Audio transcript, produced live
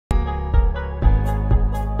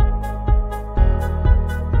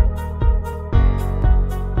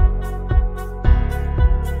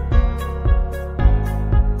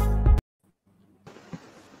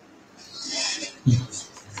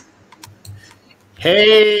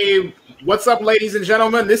Hey, what's up, ladies and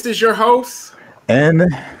gentlemen? This is your host,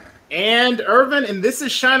 and Irvin, and this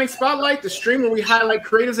is Shining Spotlight, the stream where we highlight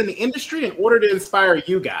creators in the industry in order to inspire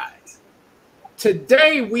you guys.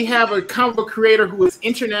 Today, we have a comic book creator who is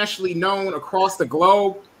internationally known across the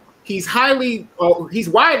globe. He's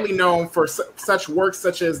widely known for such works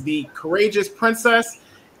such as The Courageous Princess,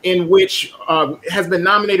 in which has been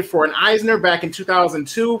nominated for an Eisner back in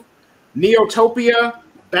 2002, Neotopia,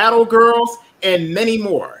 Battle Girls, and many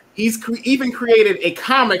more. He's even created a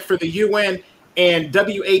comic for the UN and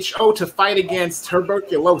WHO to fight against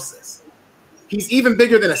tuberculosis. He's even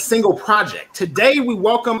bigger than a single project. Today, we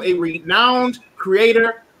welcome a renowned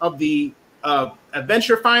creator of the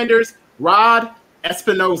Adventure Finders, Rod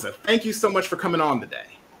Espinosa. Thank you so much for coming on today.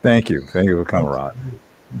 Thank you for coming, Rod.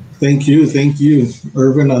 Thank you,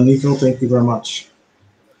 Irvin and Nico. Thank you very much.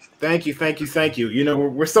 Thank you. You know,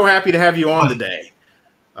 we're so happy to have you on today.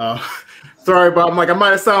 Sorry about, I might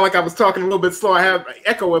have sounded like I was talking a little bit slow. I have an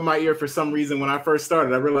echo in my ear for some reason. When I first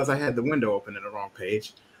started, I realized I had the window open in the wrong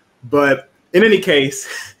page. But in any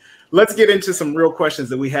case, let's get into some real questions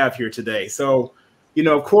that we have here today. So, you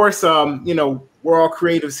know, of course, you know, we're all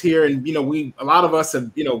creatives here, and you know, a lot of us have,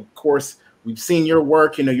 you know, of course, we've seen your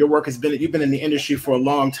work. You know, your work you've been in the industry for a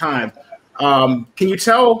long time. Can you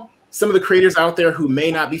tell some of the creators out there who may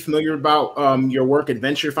not be familiar about your work,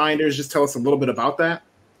 Adventure Finders? Just tell us a little bit about that.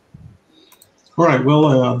 All right.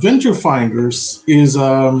 Well, Adventure Finders is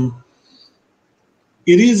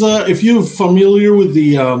if you're familiar with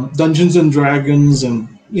the Dungeons and Dragons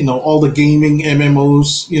and you know all the gaming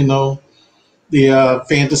MMOs, you know the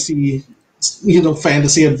fantasy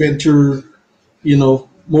adventure, you know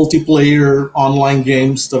multiplayer online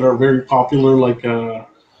games that are very popular, like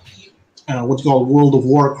what's called World of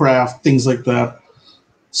Warcraft, things like that.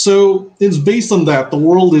 So it's based on that. The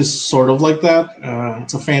world is sort of like that.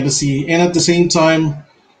 It's a fantasy, and at the same time,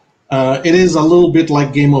 it is a little bit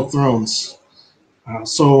like Game of Thrones.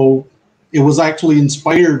 So it was actually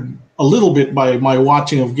inspired a little bit by my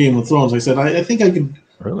watching of Game of Thrones. I said, I think I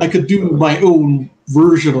could do my own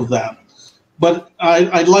version of that. But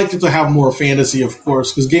I'd like it to have more fantasy, of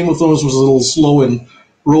course, because Game of Thrones was a little slow in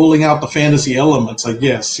rolling out the fantasy elements, I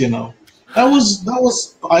guess, you know. That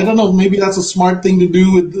was I don't know, maybe that's a smart thing to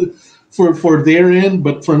do for their end,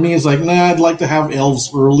 but for me it's like, nah, I'd like to have elves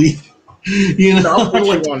early. You know, I'll put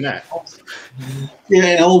you on that.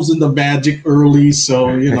 Yeah, elves and the magic early,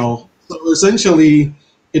 so you know. So essentially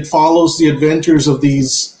it follows the adventures of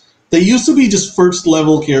these. They used to be just first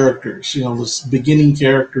level characters, you know, those beginning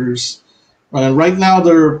characters. And right now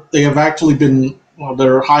they have actually been, well,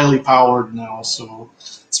 they're highly powered now, so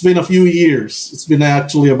it's been a few years. It's been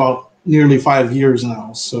actually about nearly 5 years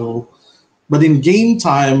now. So, but in game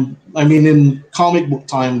time, I mean, in comic book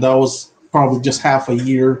time, that was probably just half a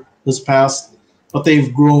year has passed, but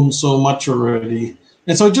they've grown so much already.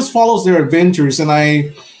 And so it just follows their adventures. And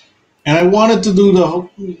I wanted to do the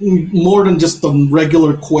more than just the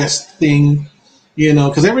regular quest thing, you know,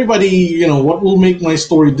 because everybody, you know, what will make my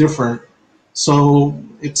story different? So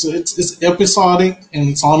it's episodic and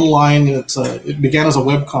it's online. It began as a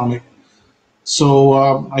webcomic.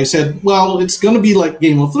 So I said, well, it's going to be like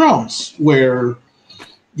Game of Thrones, where,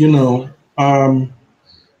 you know,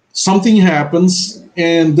 something happens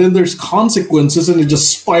and then there's consequences and it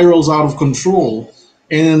just spirals out of control.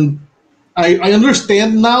 And I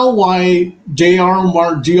understand now why J.R.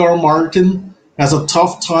 Martin has a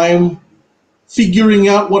tough time figuring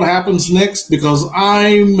out what happens next, because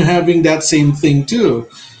I'm having that same thing too.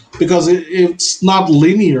 Because it's not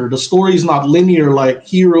linear. The story is not linear, like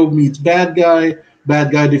hero meets bad guy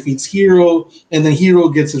defeats hero, and then hero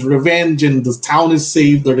gets his revenge, and the town is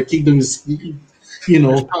saved, or the kingdom is, you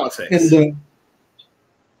know. And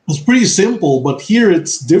it's pretty simple, but here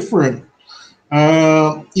it's different.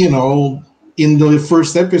 You know, in the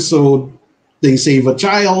first episode, they save a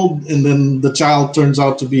child, and then the child turns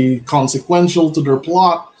out to be consequential to their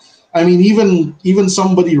plot. I mean, even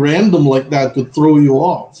somebody random like that could throw you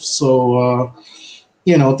off. So,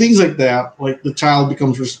 you know, things like that, like the child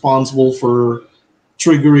becomes responsible for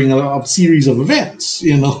triggering a series of events,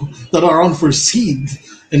 you know, that are unforeseen.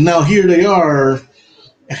 And now here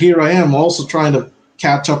I am also trying to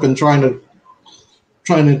catch up and trying to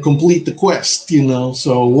complete the quest, you know.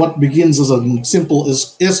 So what begins as a simple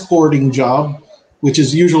escorting job, which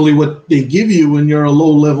is usually what they give you when you're a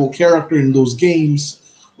low-level character in those games,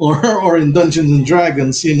 or in Dungeons and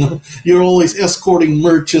Dragons, you know, you're always escorting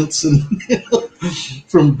merchants and you know,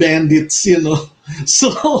 from bandits, you know.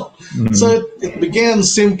 So it began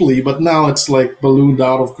simply, but now it's like ballooned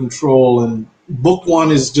out of control. And book one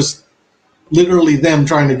is just literally them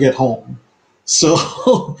trying to get home.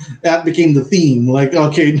 So that became the theme. Like,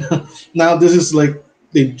 okay, now this is like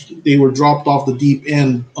they were dropped off the deep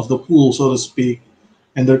end of the pool, so to speak,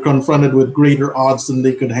 and they're confronted with greater odds than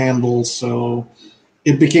they could handle. So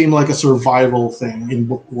it became like a survival thing in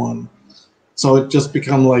book one. So it just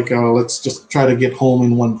become like, let's just try to get home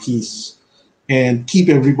in one piece and keep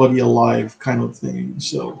everybody alive, kind of thing.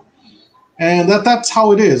 So, and that's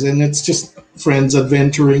how it is, and it's just friends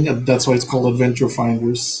adventuring, and that's why it's called Adventure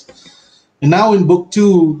Finders. And now in book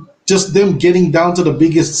two, just them getting down to the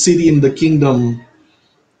biggest city in the kingdom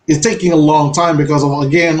is taking a long time because of,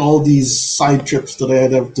 again, all these side trips that I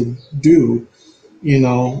have to do. You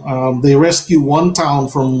know, they rescue one town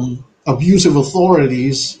from abusive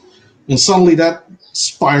authorities, and suddenly that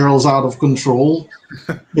spirals out of control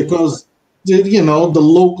because you know, the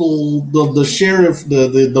local, the sheriff,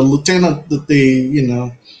 the lieutenant that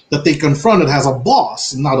they confronted has a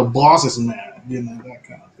boss, and now the boss is mad, you know, that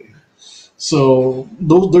kind of thing. So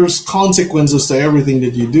there's consequences to everything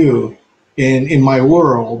that you do in my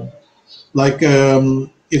world. Like,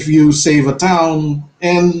 if you save a town,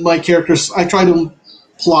 and my characters, I try to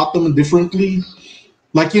plot them differently.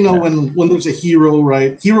 Like, you know, when there's a hero,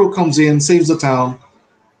 right? Hero comes in, saves the town,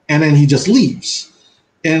 and then he just leaves.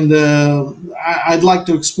 And I'd like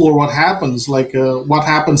to explore what happens, like what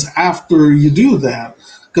happens after you do that.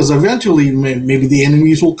 Because eventually, maybe the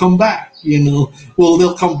enemies will come back, you know. Well,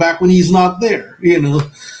 they'll come back when he's not there, you know.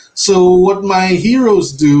 So what my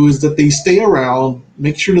heroes do is that they stay around,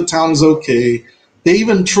 make sure the town is okay. They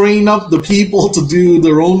even train up the people to do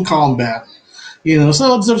their own combat, you know.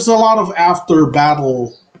 So there's a lot of after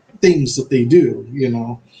battle things that they do, you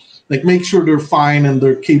know. Like make sure they're fine and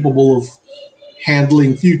they're capable of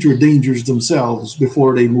handling future dangers themselves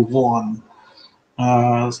before they move on.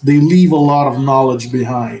 They leave a lot of knowledge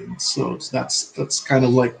behind. So that's kind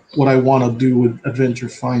of like what I want to do with Adventure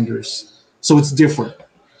Finders. So it's different,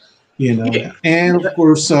 you know. Yeah. And of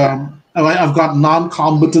course, I've got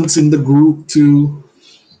non-combatants in the group too.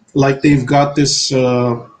 Like they've got this.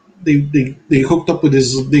 They hooked up with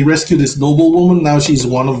this. They rescued this noblewoman. Now she's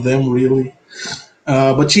one of them, really.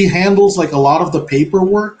 But she handles like a lot of the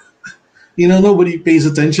paperwork. You know, nobody pays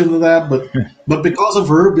attention to that, but because of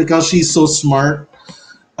her, because she's so smart,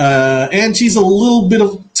 and she's a little bit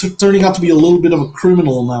of turning out to be a little bit of a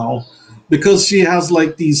criminal now, because she has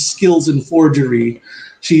like these skills in forgery.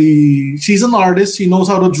 She's an artist. She knows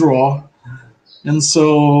how to draw, and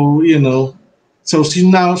so you know, so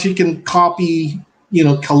she can copy, you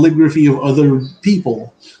know, calligraphy of other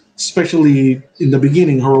people, especially in the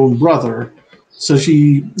beginning, her own brother. So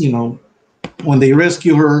she, you know, when they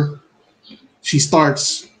rescue her, she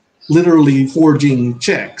starts literally forging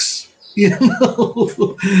checks, you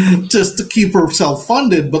know, just to keep herself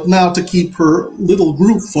funded, but now to keep her little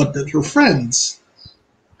group funded, her friends.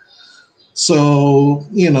 So,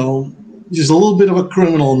 you know, just a little bit of a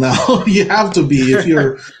criminal now. You have to be if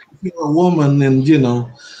you're a woman, and you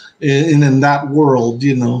know, in that world,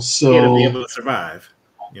 you know. So to be able to survive.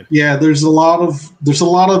 Yeah, there's a lot of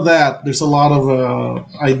that. There's a lot of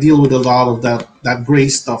I deal with a lot of that gray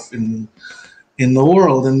stuff in the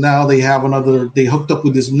world, and now they hooked up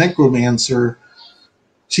with this necromancer.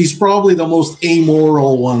 She's probably the most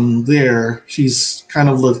amoral one there. She's kind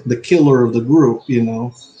of the killer of the group, you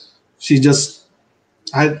know. She just,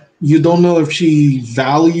 you don't know if she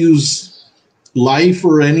values life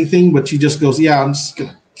or anything, but she just goes, yeah, I'm just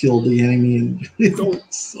gonna kill the enemy, and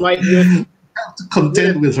like have to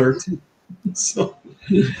contend with her too. So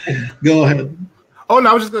go ahead. Oh no,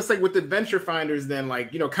 I was just gonna say with Adventure Finders, then,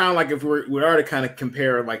 like, you know, kind of like if we are to kind of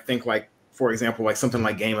compare, like, think like, for example, like something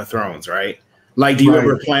like Game of Thrones, right? Like, do you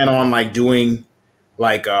ever plan on like doing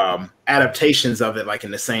like adaptations of it, like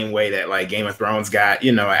in the same way that like Game of Thrones got,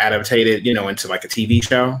 you know, adapted, you know, into like a TV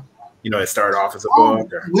show? You know, it started off as a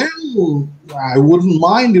book. Or... Well, I wouldn't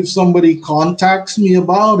mind if somebody contacts me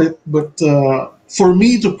about it, but for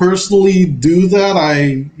me to personally do that,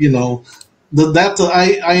 I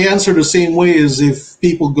answer the same way as if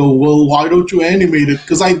people go, well, why don't you animate it?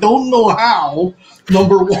 Because I don't know how,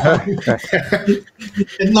 number one.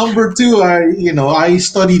 And number two, I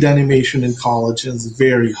studied animation in college, and it's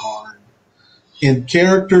very hard. And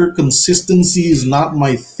character consistency is not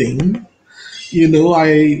my thing. You know,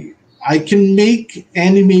 I can make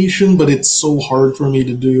animation, but it's so hard for me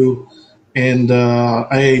to do. And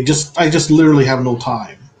I just literally have no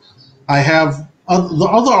time. I have the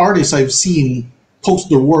other artists I've seen post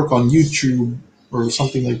their work on YouTube or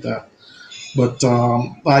something like that, but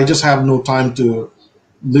I just have no time to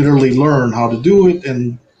literally learn how to do it.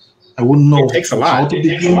 And I wouldn't know It takes a how lot. to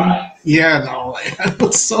begin. Yeah, no.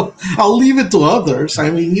 So I'll leave it to others. I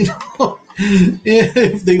mean,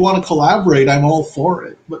 if they want to collaborate, I'm all for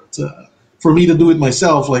it. But for me to do it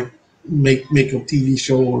myself, like make a TV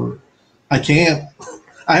show, or I can't.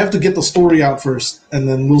 I have to get the story out first, and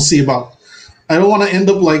then we'll see about. I don't want to end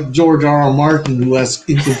up like George R.R. Martin, who has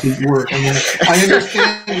incomplete work. I mean, I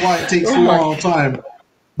understand why it takes a long time,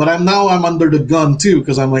 but I'm under the gun too,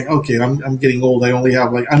 because I'm like, okay, I'm getting old. I only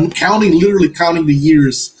have I'm literally counting the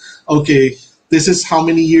years. Okay, this is how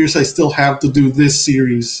many years I still have to do this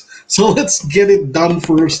series. So let's get it done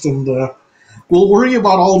first, and we'll worry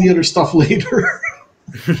about all the other stuff later.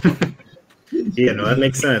 Yeah, no, that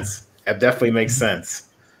makes sense. That definitely makes sense.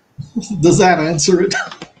 Does that answer it?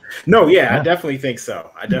 No, yeah, I definitely think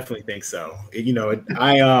so. I was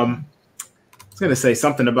gonna say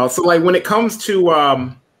something about, so like when it comes to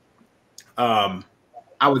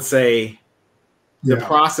I would say the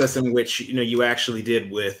process in which you actually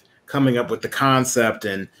did with coming up with the concept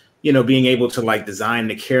and being able to like design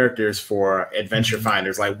the characters for Adventure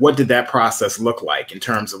Finders. Like, what did that process look like in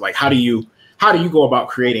terms of like how do you go about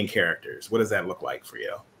creating characters? What does that look like for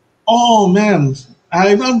you? Oh man,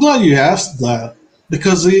 I'm glad you asked that,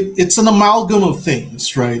 because it's an amalgam of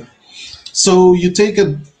things, right? So you take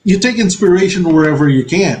inspiration wherever you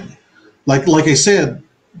can. Like I said,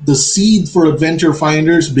 the seed for Adventure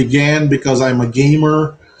Finders began because I'm a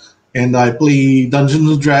gamer and I play Dungeons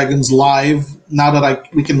and Dragons live. Now that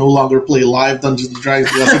we can no longer play live Dungeons and Dragons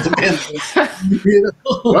because of the pandemic.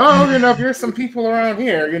 Well, if there's some people around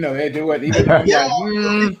here, they do it. Even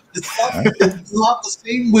It's not the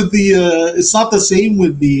same with the. It's not the same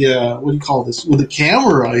with the. What do you call this? With the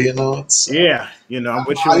camera, It's I'm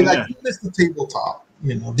with you. I miss the tabletop.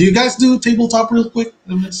 Do you guys do tabletop real quick?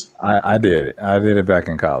 I did. I did it back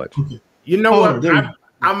in college. Okay. What?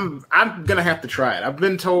 I'm gonna have to try it. I've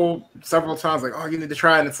been told several times, like, oh, you need to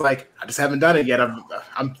try it. And it's like I just haven't done it yet. I'm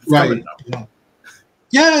right.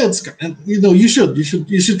 Yeah, it's you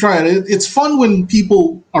should try it. It's fun when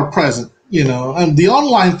people are present. And the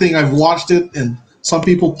online thing, I've watched it, and some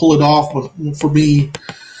people pull it off, but for me,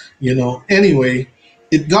 anyway,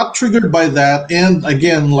 it got triggered by that. And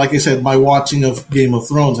again, like I said, my watching of Game of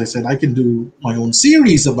Thrones, I said I can do my own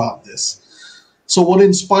series about this. So what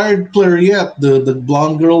inspired Clariette, the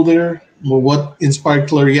blonde girl there, what inspired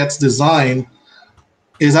Clariette's design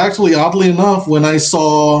is actually, oddly enough, when I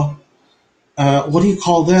saw, what do you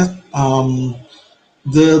call that?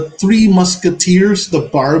 The Three Musketeers, the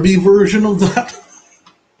Barbie version of that.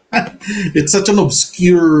 It's such an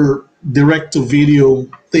obscure direct-to-video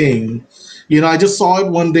thing. I just saw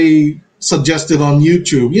it one day suggested on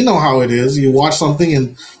YouTube. You know how it is. You watch something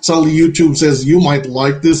and suddenly YouTube says, you might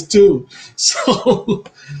like this too. So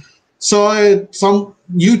some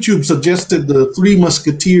YouTube suggested the Three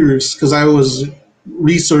Musketeers because I was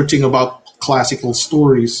researching about classical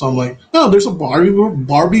stories. So I'm like, oh, there's a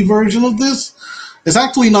Barbie version of this? It's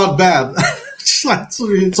actually not bad. So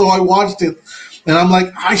I watched it and I'm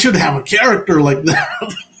like, I should have a character like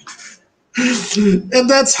that. And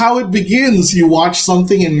that's how it begins. You watch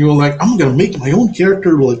something and you're like, I'm going to make my own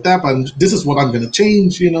character like that, and this is what I'm going to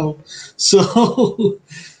change, So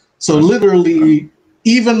literally,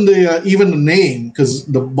 even the name, because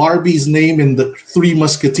the Barbie's name in the Three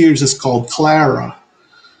Musketeers is called Clara,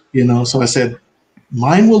 So I said,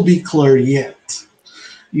 mine will be Clariette,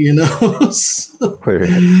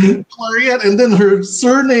 Clariette, and then her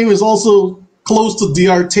surname is also close to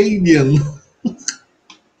D'Artagnan.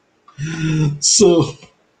 So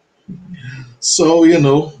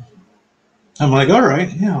I'm like, all right,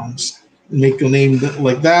 I'll just make a name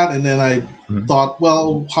like that. And then I thought,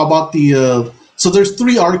 well, how about so there's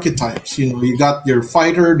three archetypes. You got your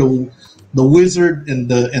fighter, the wizard, and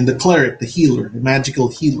the cleric, the healer, the magical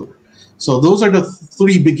healer. So those are the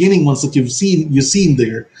three beginning ones that you've seen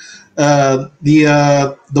there.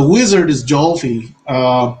 The wizard is Jolfi,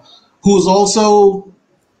 who's also,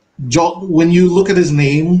 when you look at his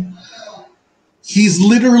name, he's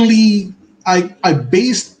literally, I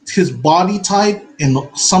based his body type and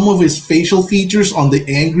some of his facial features on the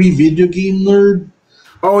Angry Video Game Nerd.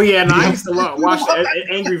 Oh yeah, I used to watch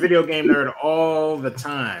Angry Video Game Nerd all the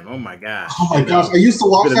time. Oh my gosh. Oh my gosh, I used to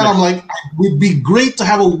watch that. I'm like, it would be great to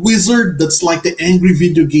have a wizard that's like the Angry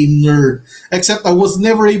Video Game Nerd. Except I was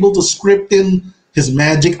never able to script in his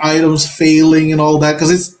magic items failing and all that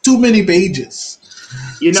because it's too many pages.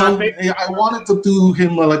 I wanted to do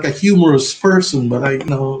him like a humorous person, but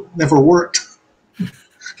never worked.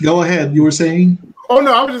 Go ahead. You were saying? Oh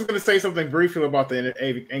no, I was just going to say something briefly about the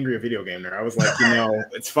Angry Video Game Nerd. I was like,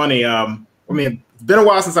 it's funny. When I mean, it's been a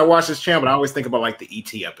while since I watched this channel, but I always think about like the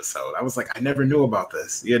ET episode. I was like, I never knew about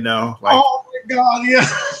this, you know? Like, oh my god, yeah.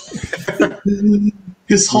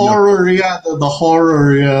 His horror, yeah, the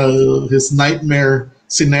horror, his nightmare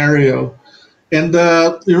scenario. And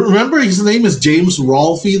you remember his name is James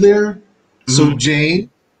Rolfe there? So Jane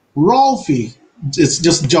Rolfe. It's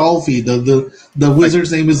just Jolfie. The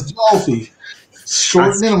wizard's name is Jolfie.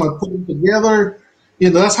 Shorten it, I'm gonna put them together. You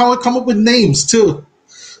know, that's how I come up with names too.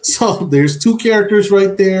 So there's two characters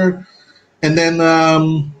right there. And then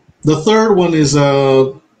the third one is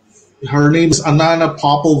her name is Anana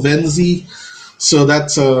Popelvenzi. So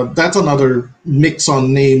that's another mix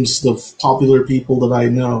on names of popular people that I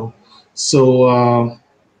know. So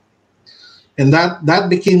and that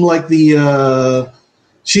became like the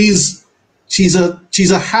she's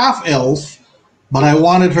a half elf, but I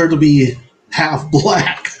wanted her to be half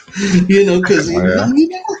black. You know, because you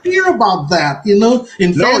never hear about that. You know,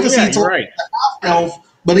 in fantasy, it's right. Half elf,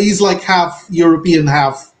 but he's like half European,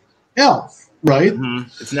 half elf, right?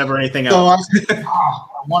 It's never anything else. So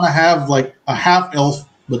I want to have like a half elf,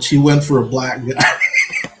 but she went for a black guy.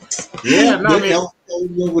 Yeah, no, I mean, elf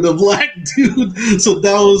with a black dude. So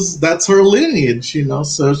that's her lineage, you know.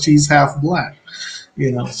 So she's half black,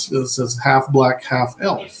 you know. So it's half black, half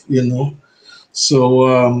elf, you know.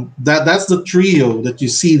 So that's the trio that you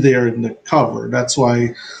see there in the cover. That's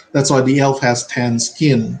why the elf has tan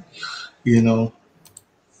skin, you know.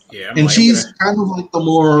 Yeah, and she's kind of like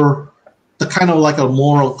the kind of like a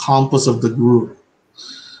moral compass of the group.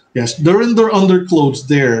 Yes, they're in their underclothes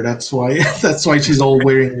there. That's why she's all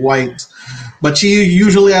wearing white. But she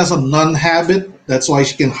usually has a nun habit. That's why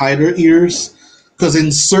she can hide her ears. Because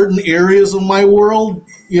in certain areas of my world,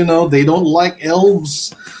 you know, they don't like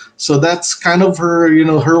elves. So that's kind of her, you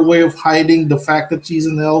know, her way of hiding the fact that she's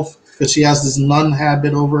an elf. Because she has this nun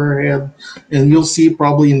habit over her head. And you'll see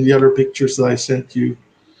probably in the other pictures that I sent you.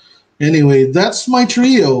 Anyway, that's my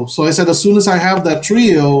trio. So I said as soon as I have that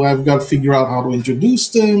trio, I've got to figure out how to introduce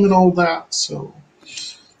them and all that. So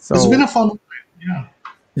it's been a fun. Yeah.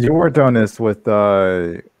 You worked on this with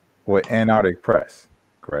Antarctic Press,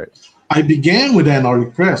 correct? I began with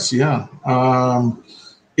Antarctic Press, yeah.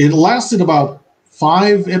 It lasted about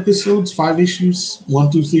 5 episodes, 5 issues,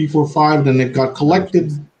 1, 2, 3, 4, 5. Then it got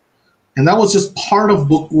collected, and that was just part of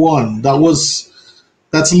book 1.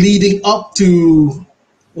 That's leading up to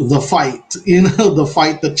the fight, you know, the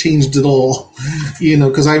fight that changed it all, you know,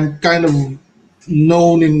 because I'm kind of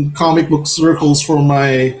known in comic book circles for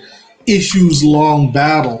my issues-long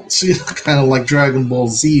battles, you know, kind of like Dragon Ball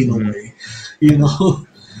Z in a way, you know.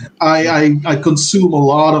 I consume a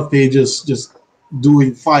lot of pages just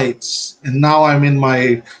doing fights, and now I'm in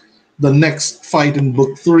the next fight in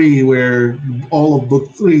book 3, where all of book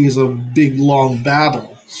 3 is a big long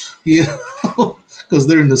battle, you know, because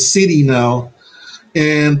they're in the city now.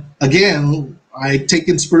 And again, I take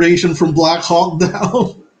inspiration from Black Hawk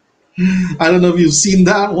Down. I don't know if you've seen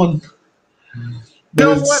that one. You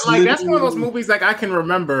know what? Like, that's one of those movies like I can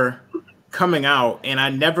remember coming out, and I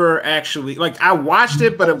never actually I watched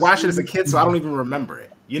it, but I watched it as a kid, so I don't even remember it.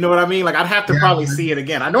 You know what I mean? Like, I'd have to probably see it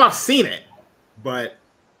again. I know I've seen it, but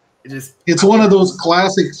it's one of those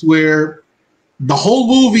classics where the whole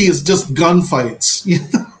movie is just gunfights. You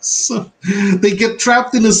know? So they get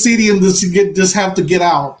trapped in the city and just have to get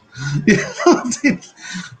out. You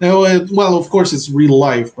know? Well, of course, it's real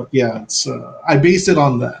life, but yeah, it's I based it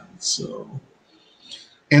on that. So,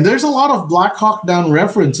 and there's a lot of Black Hawk Down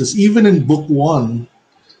references, even in book 1.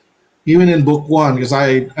 Because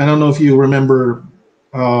I don't know if you remember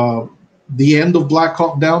the end of Black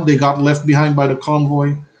Hawk Down. They got left behind by the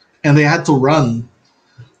convoy, and they had to run.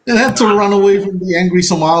 They had to run away from the angry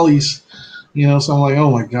Somalis. You know, so I'm like,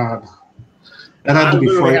 oh my god, that had to be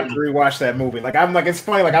frightening. I have to rewatch that movie. It's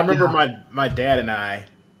funny. Like, I remember my dad and I,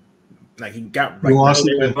 like, he got when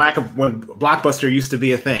Blockbuster used to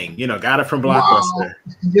be a thing. You know, got it from Blockbuster. Wow.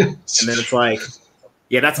 Yes. And then it's like,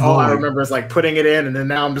 yeah, that's all I remember is like putting it in, and then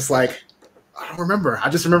now I'm just like, I don't remember. I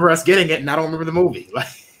just remember us getting it, and I don't remember the movie. Like,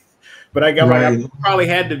 but I probably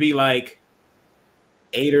had to be like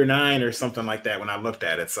 8 or 9 or something like that when I looked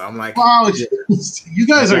at it. So I'm like, wow, you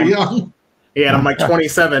guys are young. Yeah, and I'm like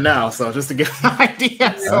 27 now, so just to get an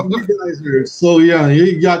idea. So you guys are so young.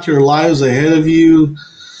 You got your lives ahead of you.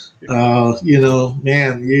 You know,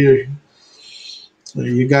 man, you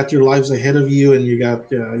got your lives ahead of you, and you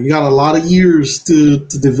got a lot of years to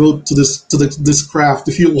devote to this craft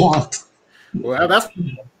if you want. Well, that's.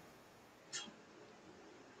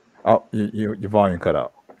 Oh, your volume cut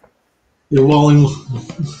out. Your volume.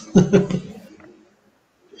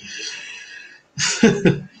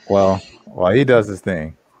 Well, he does his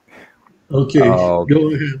thing. Okay, go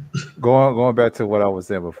ahead. Going back to what I was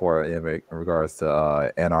saying before in regards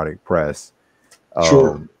to Antarctic Press.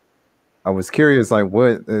 Sure. I was curious, like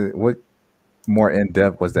what more in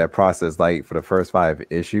depth was that process like for the first 5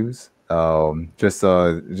 issues? Just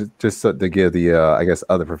so to give the I guess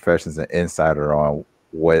other professions an insider on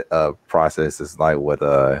what a process is like with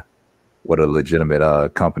a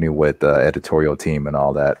legitimate company with the editorial team and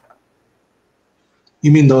all that.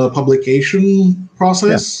 You mean the publication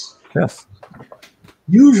process? Yeah. Yes.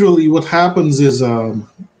 Usually, what happens is, I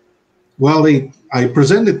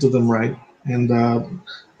present it to them, right, and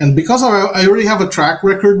because I already have a track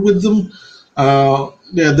record with them,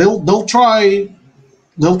 yeah, they'll try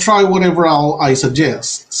whatever I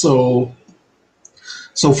suggest. So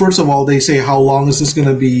first of all, they say, how long is this going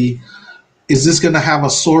to be? Is this going to have a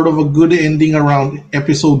sort of a good ending around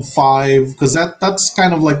episode 5? Because that's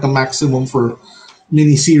kind of like the maximum for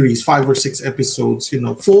miniseries, 5 or 6 episodes.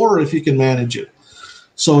 4 if you can manage it.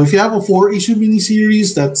 So if you have a 4-issue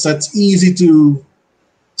miniseries, that's easy to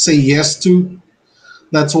say yes to.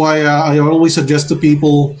 That's why I always suggest to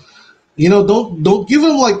people, don't give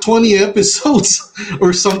them like 20 episodes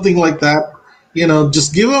or something like that.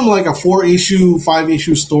 Just give them like a 4-issue,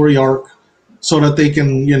 5-issue story arc, so that they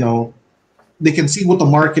can, they can see how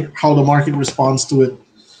the market responds to it.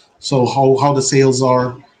 So how the sales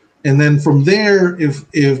are, and then from there, if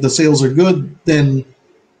the sales are good, then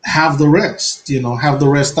have the rest. Have the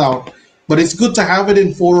rest out. But it's good to have it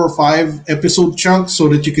in 4 or 5 episode chunks so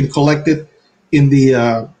that you can collect it in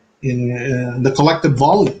the collected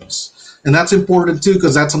volumes, and that's important too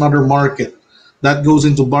because that's another market that goes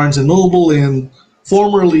into Barnes and Noble, and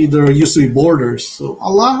formerly there used to be Borders. So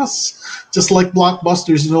alas, just like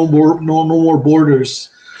Blockbusters, no more Borders,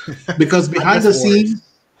 because behind the scenes,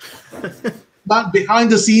 not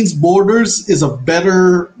behind the scenes, Borders is a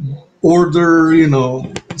better order.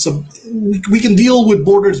 So we can deal with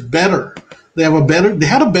Borders better. They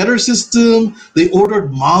had a better system. They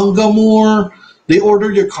ordered manga more. They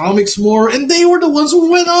ordered your comics more, and they were the ones who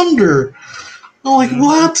went under. I'm like,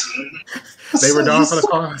 what? They were down for the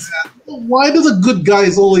cause. Why do the good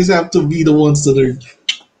guys always have to be the ones that are?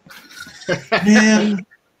 Man,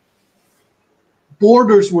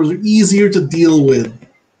 Borders were easier to deal with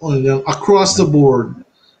across the board,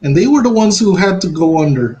 and they were the ones who had to go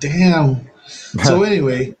under. Damn. So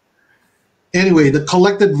anyway, the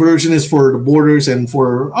collected version is for the Borders and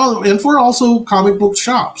for also comic book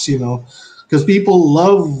shops. Because people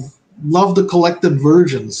love the collected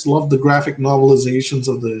versions, love the graphic novelizations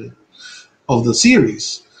of the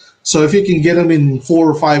series. So if you can get them in 4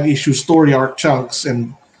 or 5 issue story arc chunks,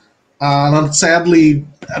 and sadly,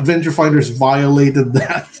 Adventure Finders violated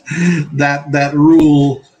that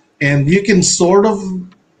rule, and you can sort of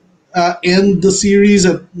end the series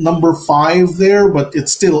at number 5 there, but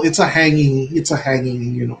it's a hanging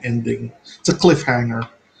ending. It's a cliffhanger.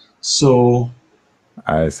 So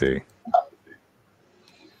I see.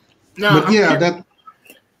 No, but yeah,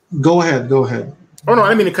 go ahead. Oh no, I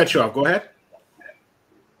didn't mean to cut you off. Go ahead.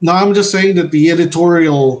 No, I'm just saying that the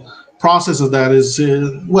editorial process of that is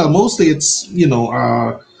mostly it's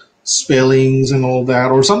spellings and all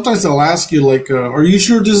that, or sometimes they'll ask you like, are you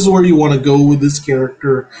sure this is where you want to go with this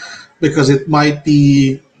character? Because it might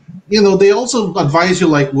be, they also advise you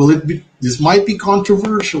like, this might be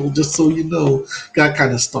controversial, just so you know, that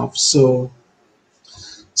kind of stuff. So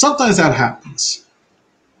sometimes that happens.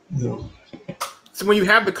 So when you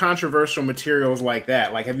have the controversial materials like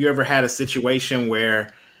that, like, have you ever had a situation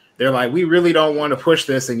where they're like, we really don't want to push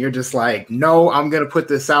this, and you're just like, no, I'm going to put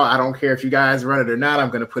this out. I don't care if you guys run it or not. I'm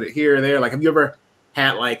going to put it here or there. Like, have you ever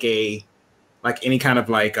had like any kind of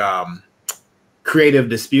like creative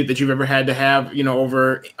dispute that you've ever had to have,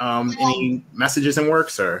 over any messages and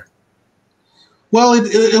works? Or well,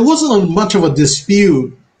 it wasn't much of a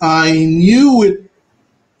dispute. I knew it.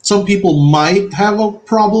 Some people might have a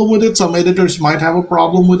problem with it. Some editors might have a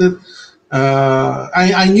problem with it.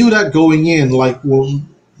 I knew that going in. Like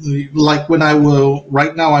when I will.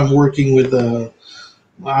 Right now, I'm working with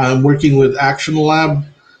Action Lab,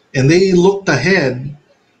 and they looked ahead,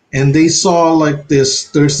 and they saw like this.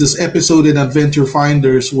 There's this episode in Adventure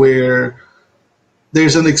Finders where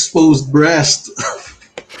there's an exposed breast.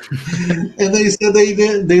 And they said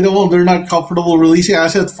they're not comfortable releasing. I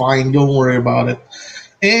said, fine, don't worry about it.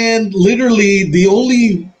 And literally, the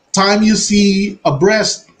only time you see a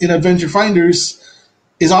breast in Adventure Finders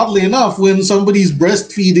is, oddly enough, when somebody's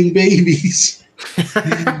breastfeeding babies.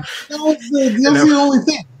 That was the only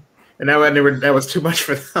thing. And that was too much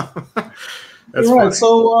for them. That's right. funny.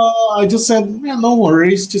 So I just said, yeah, no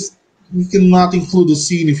worries. Just you can not include the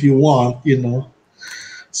scene if you want,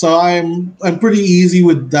 So I'm pretty easy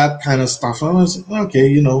with that kind of stuff. I was okay,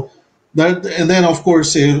 you know. That, and then of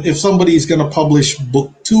course if somebody's gonna publish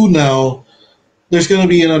book 2 now, there's gonna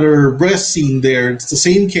be another breast scene there. It's the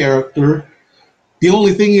same character. The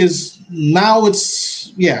only thing is now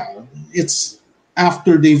it's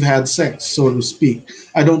after they've had sex, so to speak.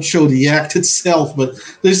 I don't show the act itself, but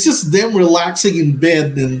there's just them relaxing in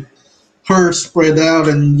bed and her spread out,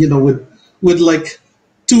 and you know, with like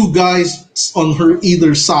 2 guys on her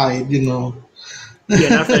either side, you know. Yeah,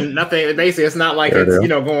 nothing. Basically, it's not like it's, you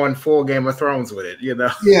know, going full Game of Thrones with it, you know.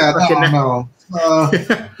 Yeah, no.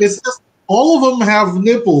 It's just all of them have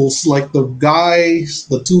nipples, like the guys,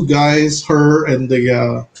 the 2 guys, her and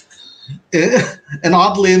the and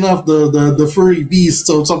oddly enough, the furry beast.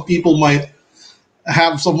 So some people might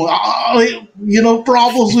have some, you know,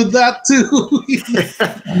 problems with that too.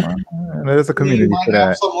 There's a community for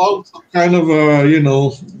that. Some kind of you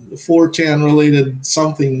know, 4chan related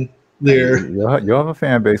something there. You'll have a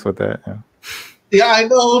fan base with that. Yeah. Yeah, I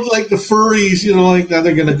know, like the furries, you know, like that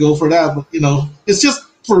they're gonna go for that, but you know, it's just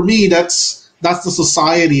for me that's the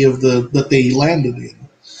society of that they landed in,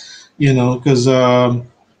 you know, because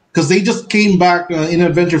they just came back in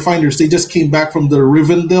Adventure Finders. They just came back from the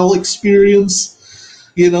Rivendell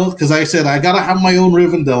experience, you know, because I said I gotta have my own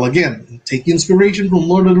Rivendell again. Take inspiration from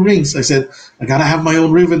Lord of the Rings. I said I gotta have my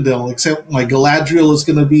own Rivendell, except my Galadriel is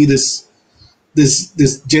gonna be this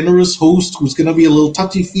generous host who's gonna be a little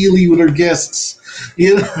touchy feely with her guests,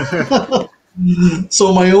 you know.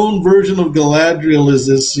 So my own version of Galadriel is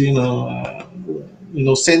this, you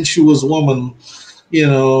know, sensuous woman, you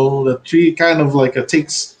know, that she kind of like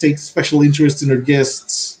takes special interest in her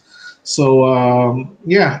guests. So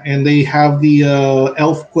yeah, and they have the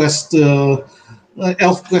elf quest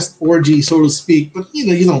orgy, so to speak. But you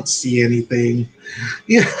know, you don't see anything.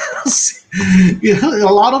 Yeah,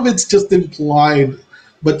 a lot of it's just implied.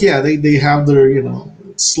 But yeah, they have their, you know,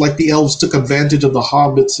 it's like the elves took advantage of the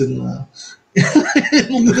hobbits in the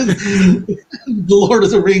Lord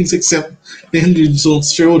of the Rings, except the Indians don't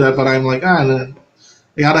show that. But I'm like, I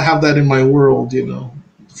gotta have that in my world, you know,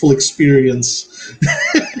 full experience.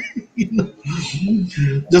 You know?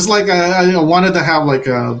 Just like I wanted to have like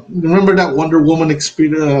remember that Wonder Woman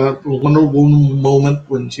experience, Wonder Woman moment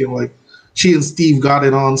when she and Steve got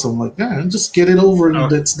it on. So I'm like, yeah, just get it over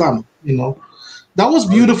and it's done. You know, that was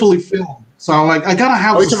beautifully filmed. So I'm like, I gotta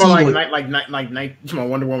have. Oh, you talking about you talking about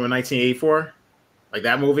Wonder Woman 1984, like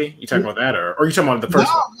that movie? You talking about that, or you talking about the first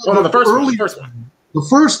one? Oh no, the first one. The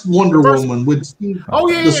first Wonder Woman with Steve. Oh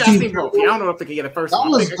yeah, yeah. I don't know if they can get the first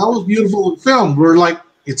one. That was beautiful filmed. We're like,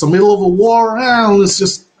 it's the middle of a war. It's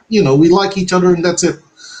just, you know, we like each other and that's it.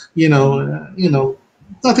 You know,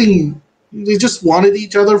 nothing. They just wanted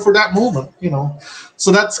each other for that moment. You know,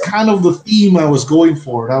 so that's kind of the theme I was going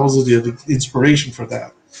for. That was the inspiration for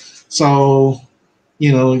that. So,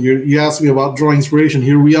 you know, you asked me about drawing inspiration.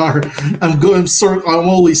 Here we are. I'm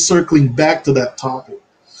always circling back to that topic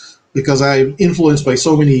because I'm influenced by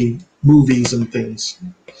so many movies and things.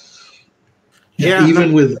 Yeah,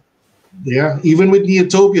 even with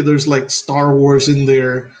Neotopia, there's like Star Wars in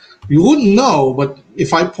there. You wouldn't know, but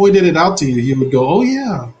if I pointed it out to you, you would go, "Oh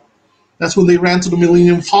yeah, that's when they ran to the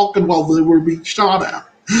Millennium Falcon while they were being shot at."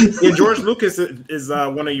 Yeah, George Lucas is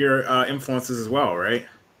one of your influences as well, right?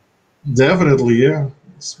 Definitely, yeah.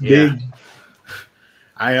 It's big.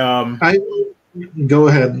 I go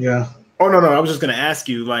ahead, yeah. Oh no, I was just gonna ask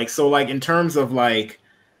you, like, so like in terms of like,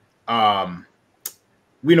 you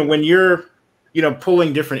know, when you're, you know,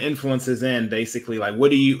 pulling different influences in, basically, like,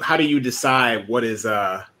 how do you decide what is,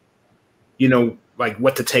 you know, like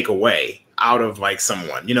what to take away out of like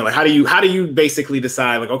someone, you know, like how do you basically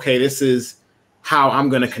decide like, okay, this is how I'm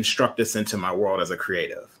going to construct this into my world as a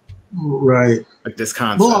creative, right? Like this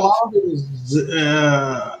concept. Well, a lot of it is,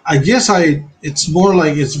 I guess it's more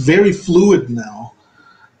like it's very fluid now.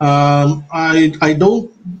 I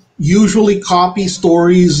don't usually copy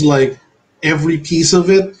stories like every piece of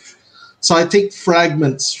it. So I take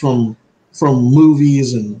fragments from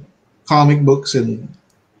movies and comic books and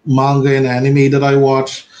manga and anime that I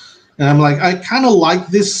watch, and I'm like, I kind of like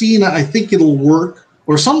this scene. I think it'll work.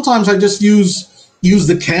 Or sometimes I just use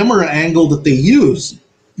the camera angle that they use,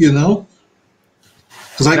 you know,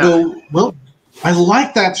 because I go, well, I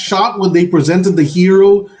like that shot when they presented the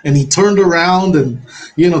hero and he turned around, and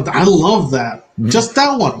you know, I love that. Just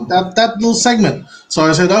that one, that little segment. So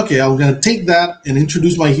I said, okay, I'm going to take that and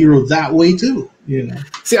introduce my hero that way too. You know.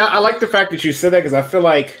 See, I like the fact that you said that because I feel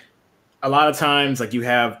like a lot of times, like you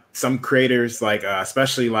have some creators, like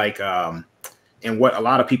especially like in what a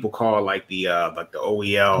lot of people call like the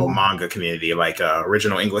OEL manga community, like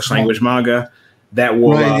original English language manga, that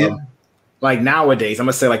will like nowadays, I'm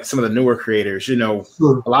gonna say like some of the newer creators, you know,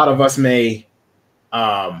 Sure. a lot of us may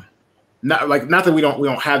not that we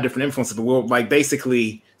don't have different influences, but we'll like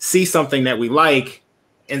basically see something that we like,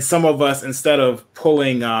 and some of us, instead of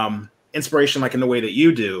pulling inspiration like in the way that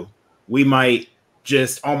you do, we might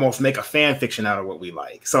just almost make a fan fiction out of what we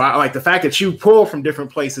like. So I like the fact that you pull from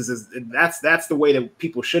different places. That's the way that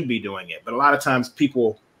people should be doing it. But a lot of times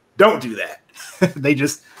people don't do that. They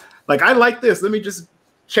just like, I like this, let me just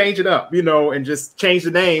change it up, you know, and just change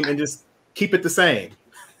the name and just keep it the same.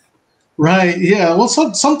 Right. Yeah. Well,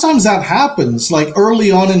 sometimes that happens. Like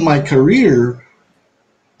early on in my career,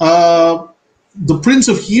 the Prince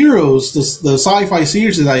of Heroes, the sci-fi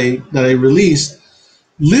series that I released,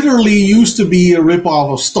 literally used to be a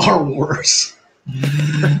ripoff of Star Wars.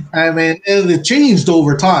 I mean, and it changed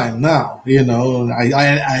over time. Now, you know,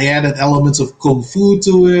 I added elements of kung fu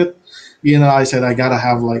to it. You know, I said I gotta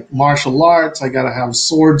have like martial arts. I gotta have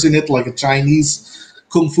swords in it, like a Chinese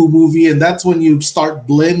kung fu movie, and that's when you start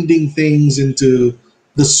blending things into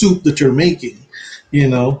the soup that you're making. You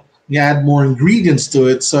know, you add more ingredients to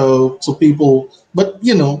it, so people. But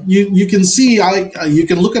you know, you can see you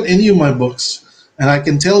can look at any of my books, and I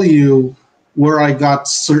can tell you where I got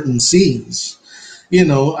certain scenes. You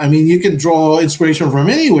know, I mean, you can draw inspiration from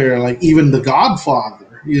anywhere, like even The Godfather.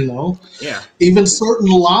 You know, Yeah. Even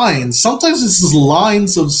certain lines. Sometimes it's just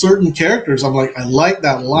lines of certain characters. I'm like, I like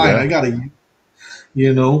that line. Yeah. I gotta.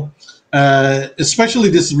 You know, especially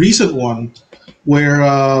this recent one where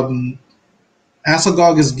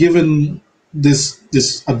Asagog is given this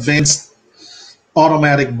advanced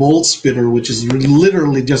automatic bolt spitter, which is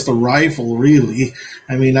literally just a rifle. Really,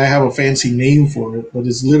 I mean, I have a fancy name for it, but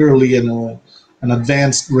it's literally an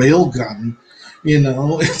advanced rail gun. You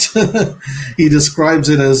know, he describes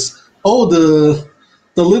it as, oh, the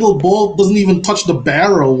little bolt doesn't even touch the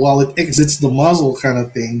barrel while it exits the muzzle, kind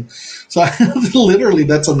of thing. So literally,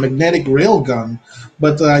 that's a magnetic rail gun,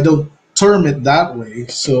 but I don't term it that way.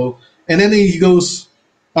 So, and then he goes,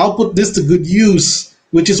 "I'll put this to good use,"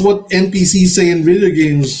 which is what NPCs say in video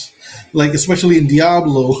games, like especially in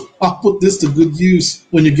Diablo. I'll put this to good use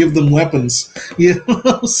when you give them weapons. You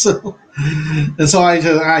know, so and so I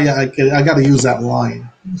got to use that line.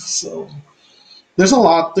 So there's a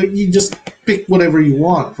lot that you just pick whatever you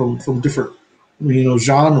want from different, you know,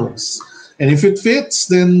 genres, and if it fits,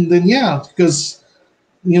 then yeah, because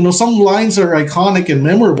you know some lines are iconic and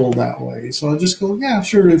memorable that way. So I just go, yeah,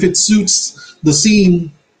 sure. If it suits the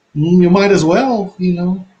scene, you might as well, you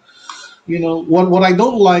know. You know what I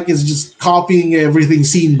don't like is just copying everything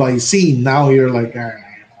scene by scene. Now you're like, I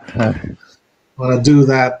want to do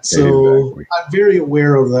that. So Exactly. I'm very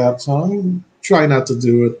aware of that. So I try not to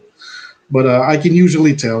do it. But I can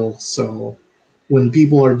usually tell. So when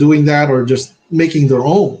people are doing that or just making their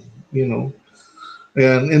own, you know,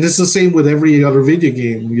 and it's the same with every other video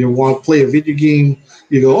game. You want to play a video game,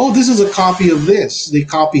 you go, oh, this is a copy of this. They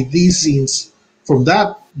copied these scenes from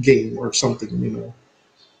that game or something, you know,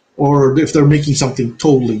 or if they're making something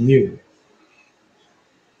totally new.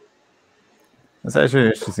 That's actually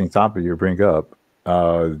an interesting topic you bring up,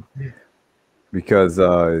 because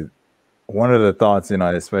one of the thoughts, you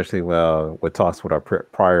know, especially with talks with our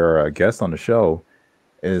prior guests on the show,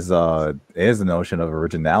 is the notion of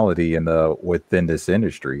originality within this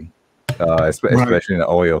industry, especially in the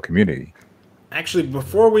OEO community. Actually,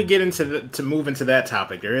 before we get into to move into that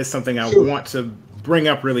topic, there is something I want to bring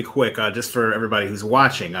up really quick, just for everybody who's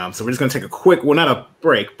watching. So we're just going to take a quick, well, not a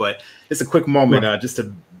break, but it's a quick moment, just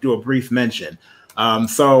to do a brief mention.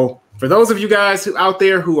 So for those of you guys out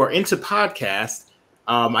there who are into podcasts,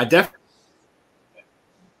 I definitely.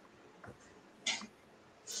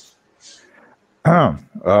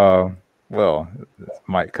 Well,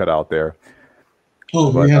 might cut out there.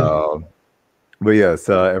 Oh, but yeah. But yes,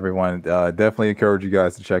 everyone, definitely encourage you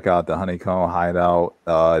guys to check out the Honeycomb Hideout.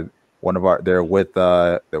 One of our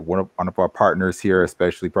partners here,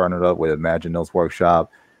 especially partnered up with Imagine Those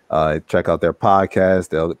Workshop. Check out their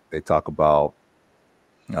podcast. They talk about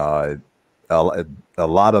a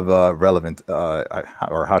lot of relevant,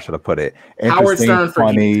 or how should I put it? Interesting,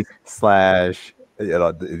 funny slash, you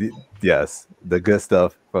know, yes, the good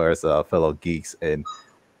stuff for us fellow geeks and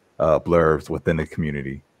blurbs within the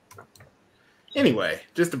community. Anyway,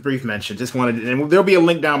 just a brief mention. Just wanted, and there'll be a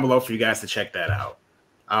link down below for you guys to check that out.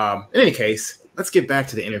 In any case, let's get back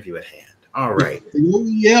to the interview at hand. All right.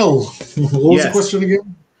 Yell. What was the question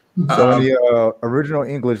again? So in the original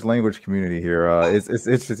English language community here, it's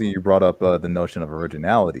interesting you brought up the notion of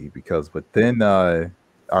originality, because within our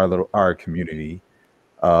community,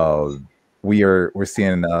 we're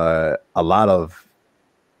seeing a lot of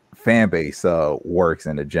fan base works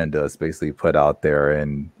and agendas basically put out there,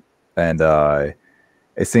 and and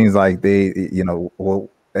it seems like they, you know, well,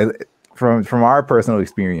 from our personal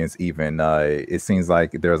experience, even it seems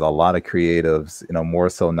like there's a lot of creatives, you know, more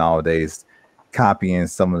so nowadays, copying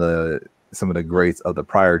some of the greats of the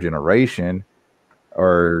prior generation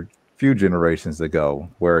or few generations ago,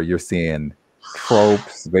 where you're seeing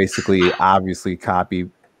tropes, basically, obviously copy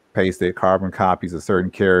pasted carbon copies of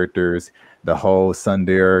certain characters. The whole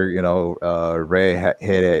Sundare, you know,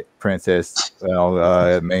 red-headed princess, you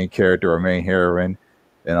know, main character or main heroine,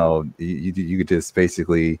 you know, you could just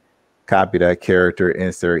basically copy that character,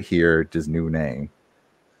 insert here, just new name,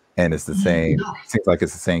 and it's the same. Seems like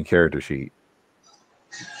it's the same character sheet.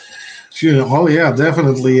 Sure. Oh yeah,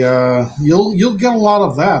 definitely. You'll get a lot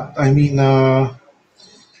of that. I mean,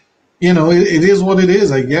 you know, it is what it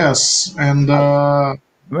is, I guess. And I'm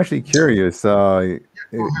actually curious. Was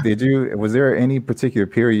there any particular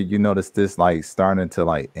period you noticed this like starting to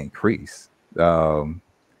like increase? Because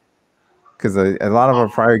a lot of our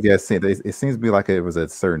prior guests, it seems to be like it was a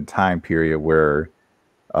certain time period where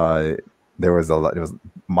there was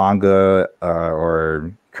manga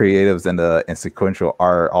or creatives and sequential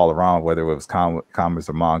art all around, whether it was comics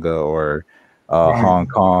or manga or Hong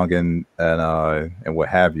Kong and what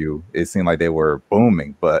have you. It seemed like they were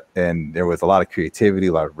booming, and there was a lot of creativity,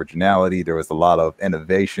 a lot of originality. There was a lot of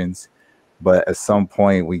innovations, but at some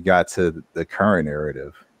point we got to the current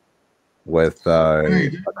narrative with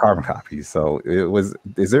carbon copies. So is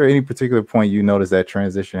there any particular point you noticed that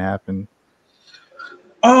transition happen?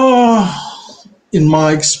 In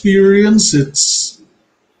my experience,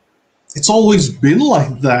 it's always been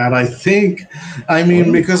like that, I think. I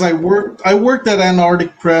mean, because I worked at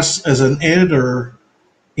Antarctic Press as an editor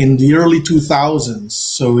in the early 2000s.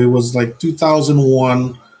 So it was like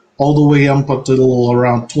 2001 all the way up until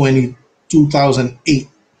around 2008,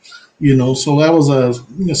 you know. So that was a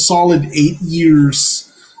solid 8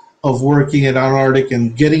 years of working at Antarctic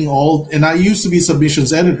and getting and I used to be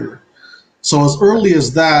submissions editor. So as early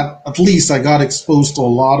as that, at least I got exposed to a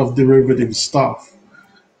lot of derivative stuff.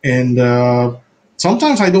 And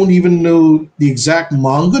sometimes I don't even know the exact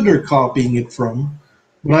manga they're copying it from.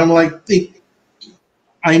 But I'm like,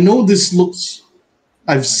 I know this looks,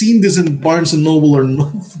 I've seen this in Barnes & Noble or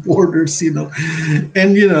North Borders, you know.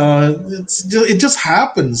 And, you know, it just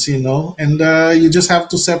happens, you know. And you just have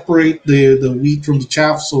to separate the wheat from the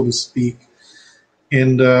chaff, so to speak.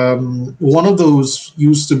 And one of those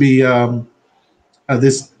used to be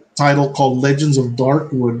this title called Legends of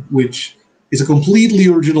Darkwood, which is a completely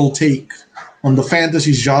original take on the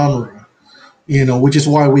fantasy genre, you know, which is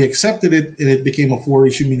why we accepted it, and it became a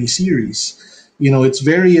 4-issue miniseries. You know, it's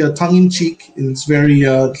very tongue-in-cheek, and it's very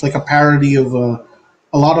it's like a parody of a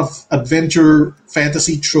lot of adventure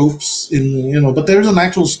fantasy tropes, but there's an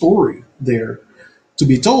actual story there to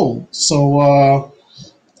be told. So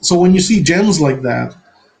so when you see gems like that,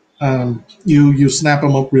 you snap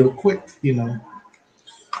them up real quick, you know.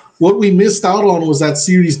 What we missed out on was that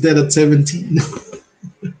series Dead at 17.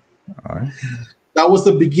 All right. That was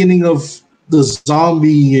the beginning of this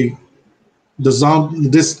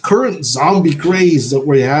current zombie craze that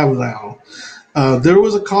we have now. There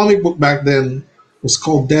was a comic book back then. It was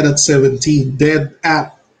called Dead at 17. Dead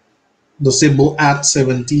at the symbol at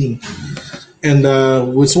 17. And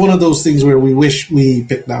it's one of those things where we wish we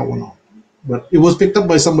picked that one up. But it was picked up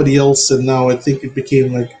by somebody else, and now I think it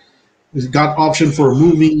became like it got optioned for a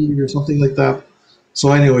movie or something like that.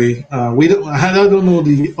 So anyway, I don't know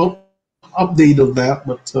the update of that,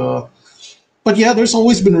 but yeah, there's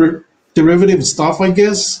always been derivative stuff, I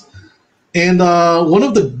guess. And one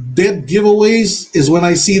of the dead giveaways is when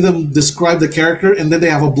I see them describe the character and then they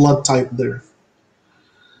have a blood type there.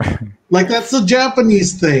 Like that's a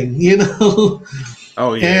Japanese thing, you know.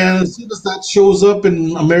 Oh yeah. And as soon as that shows up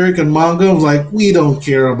in American manga, I'm like, we don't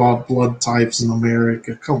care about blood types in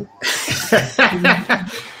America. Come on.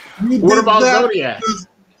 What about Zodiac?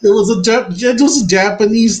 It was a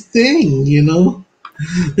Japanese thing, you know.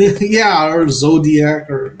 Yeah, or Zodiac,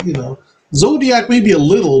 or Zodiac maybe a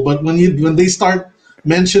little, but when they start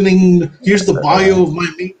mentioning here's the bio of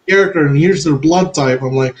my main character and here's their blood type,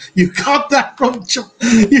 I'm like, you got that from the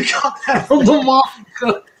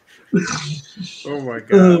manga. Oh my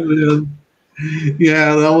god! Oh, man.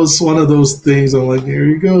 Yeah, that was one of those things. I'm like, here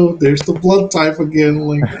you go. There's the blood type again.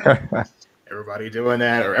 Like, everybody doing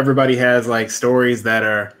that, or everybody has like stories that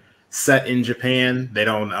are set in Japan. They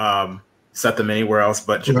don't set them anywhere else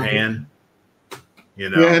but Japan. You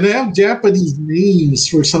know? Yeah, and they have Japanese names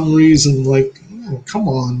for some reason. Like, oh, come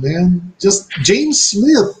on, man. Just James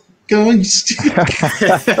Smith. Just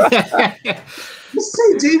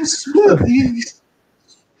say James Smith.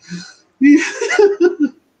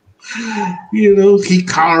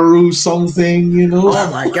 Hikaru something,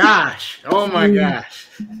 Oh my gosh! Oh my gosh!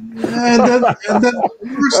 And then the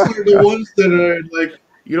worst are the ones that are like.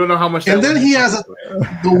 You don't know how much. And then he has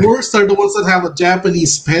the worst are the ones that have a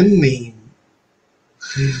Japanese pen name.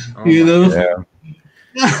 Oh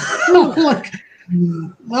Yeah. Like,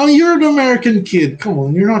 well, you're an American kid. Come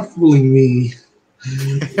on, you're not fooling me.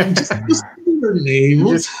 Just your name.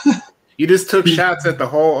 You just took shots at the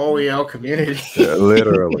whole OEL community. Yeah,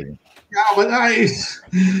 literally. Yeah, but at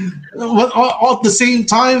the same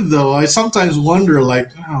time, though, I sometimes wonder,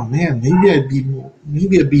 like, oh man, maybe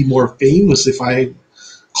I'd be more famous if I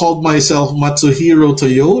called myself Matsuhiro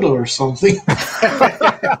Toyota or something.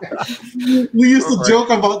 We used to joke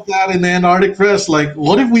about that in the Antarctic Press. Like,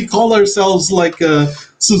 what if we call ourselves like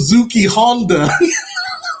Suzuki Honda?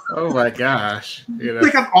 Oh my gosh!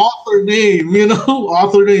 Like an author name,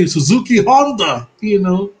 author name Suzuki Honda.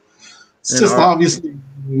 It's just obviously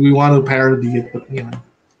we want to parody it, but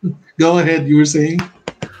Go ahead. You were saying?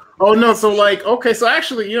 Oh no! So like, okay, so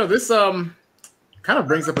actually, this kind of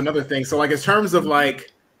brings up another thing. So like, in terms of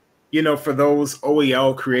like, for those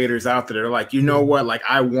OEL creators out there, they're like, you know what? Like,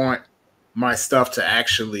 I want my stuff to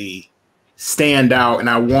actually stand out, and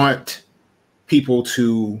I want people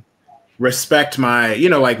to respect my,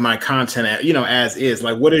 like my content, as is.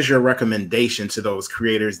 Like, what is your recommendation to those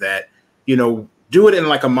creators that, do it in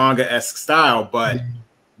like a manga-esque style, but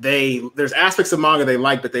there's aspects of manga they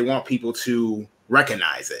like, but they want people to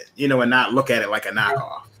recognize it, and not look at it like a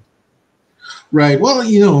knockoff. Right.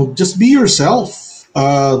 Well, just be yourself.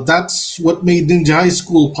 That's what made Ninja High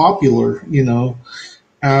School popular.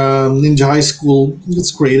 Ninja High School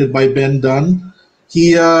was created by Ben Dunn.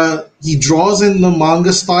 He draws in the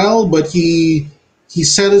manga style, but he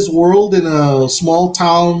set his world in a small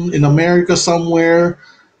town in America somewhere,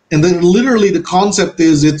 and then literally the concept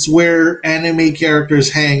is it's where anime characters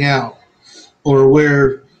hang out, or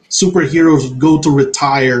where superheroes go to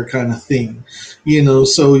retire, kind of thing.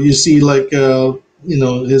 So you see like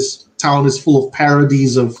his town is full of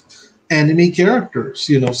parodies of anime characters.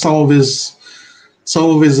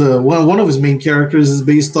 One of his main characters is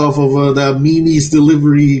based off of the Kiki's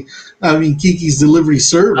Delivery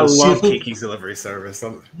Service. I love Kiki's Delivery Service.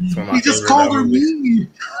 You just called her Mimi.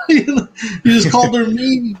 You just called her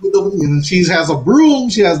Mimi. She has a broom.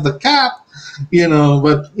 She has the cat.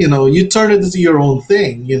 But you turn it into your own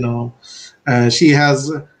thing. She has,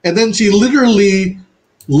 and then she literally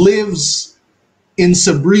lives in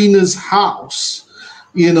Sabrina's house.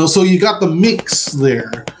 So you got the mix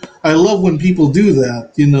there. I love when people do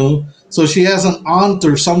that, So she has an aunt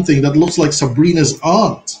or something that looks like Sabrina's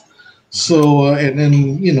aunt. So, and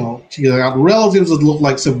then, she got relatives that look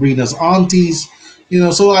like Sabrina's aunties,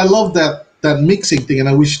 So I love that mixing thing, and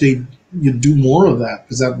I wish you'd do more of that,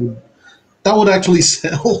 because that would actually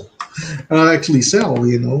sell.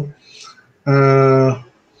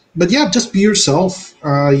 But yeah, just be yourself.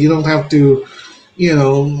 You don't have to,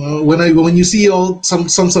 when you see some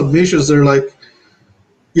submissions, they're like,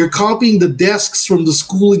 you're copying the desks from the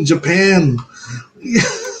school in Japan.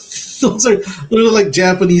 Those are like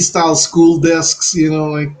Japanese style school desks,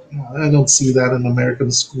 like I don't see that in American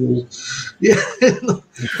school. Yeah,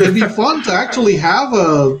 it'd be fun to actually have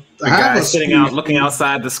a guy sitting out looking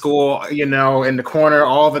outside the school, in the corner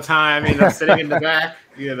all the time, sitting in the back,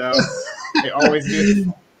 They always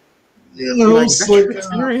do. It's like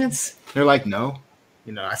experience. They're like, no,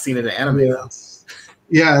 I've seen it in anime. Yeah.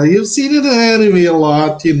 Yeah, you've seen it in anime a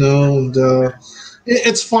lot, and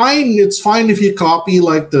it's fine. It's fine if you copy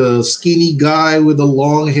like the skinny guy with the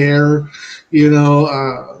long hair,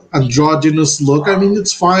 androgynous look. I mean,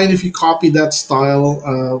 it's fine if you copy that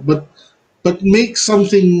style, but make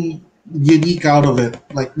something unique out of it.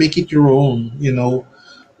 Like, make it your own.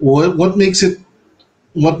 What makes it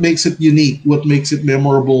unique? What makes it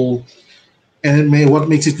memorable? And what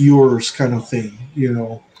makes it yours, kind of thing.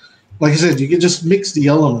 Like I said, you can just mix the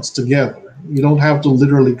elements together. You don't have to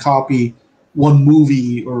literally copy one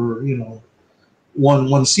movie or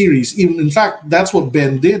one series. Even in fact, that's what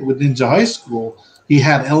Ben did with Ninja High School. He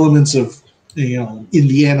had elements of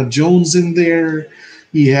Indiana Jones in there.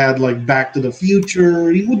 He had like Back to the Future.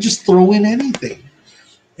 He would just throw in anything,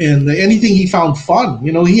 and anything he found fun.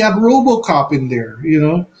 He had RoboCop in there. He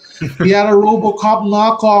had a RoboCop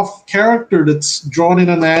knockoff character that's drawn in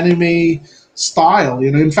an anime style.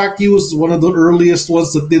 In fact, he was one of the earliest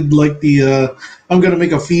ones that did like the I'm gonna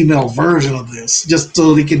make a female version of this just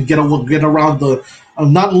so they can get around the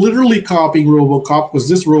I'm not literally copying RoboCop because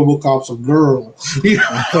this RoboCop's a girl.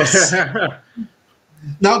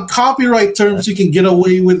 Now, copyright terms, you can get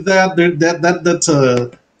away with that. That's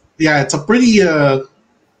it's a pretty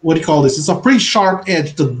what do you call this? It's a pretty sharp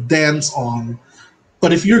edge to dance on.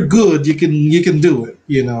 But if you're good, you can do it.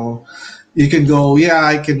 You know, you can go, yeah,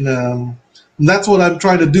 I can. And that's what I'm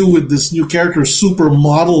trying to do with this new character,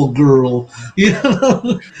 Supermodel Girl. You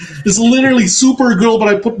know, it's literally Supergirl, but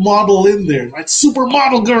I put model in there. Right?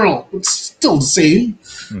 Supermodel Girl. It's still the same.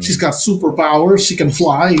 She's got superpowers. She can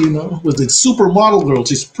fly. You know, but it's Supermodel Girl.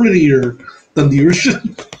 She's prettier than the original.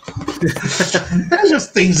 That's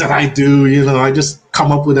just things that I do. You know, I just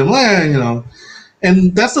come up with them. You know.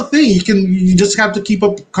 And that's the thing. You just have to keep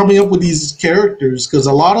coming up with these characters, because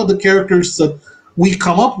a lot of the characters that we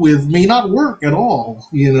come up with may not work at all.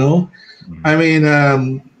 You know, I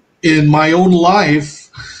mean, in my own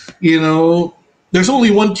life, you know, there's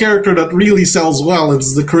only one character that really sells well.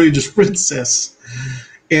 It's the Courageous Princess,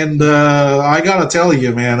 and I gotta tell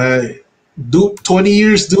you, man, 20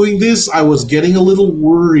 years doing this, I was getting a little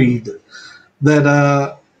worried that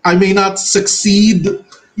I may not succeed.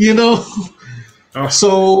 You know. Oh.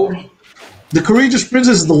 So, the Courageous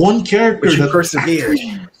Princess is the one character that persevered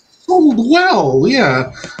sold well.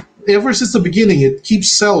 Yeah, ever since the beginning, it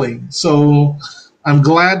keeps selling. So, I'm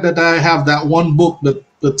glad that I have that one book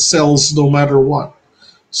that sells no matter what.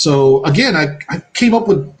 So, again, I came up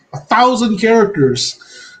with 1,000 characters,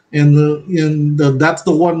 and that's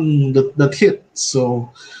the one that hit.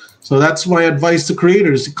 So that's my advice to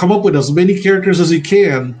creators: come up with as many characters as you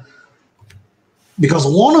can, because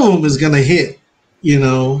one of them is gonna hit. You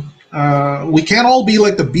know, we can't all be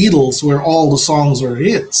like the Beatles where all the songs are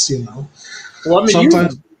hits, you know. Well, I mean,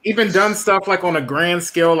 sometimes you've even done stuff like on a grand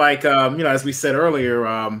scale, like, you know, as we said earlier,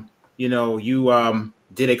 you know, you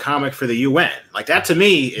did a comic for the UN. Like, that to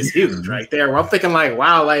me is huge right there. Where I'm thinking like,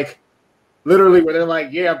 wow, like literally where they're like,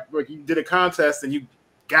 yeah, like you did a contest and you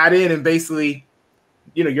got in and basically,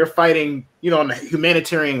 you know, you're fighting, you know, on the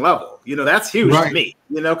humanitarian level. You know, that's huge to me,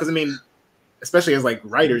 you know, because I mean, especially as like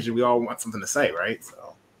writers, we all want something to say, right?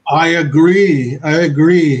 So I agree.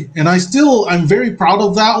 And I'm very proud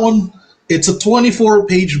of that one. It's a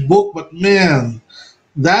 24-page book, but man,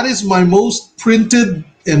 that is my most printed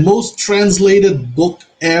and most translated book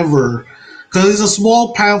ever. Because it's a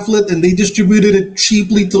small pamphlet and they distributed it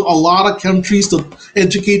cheaply to a lot of countries to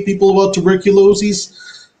educate people about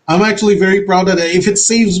tuberculosis. I'm actually very proud of that. If it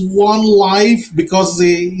saves one life because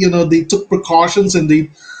they took precautions and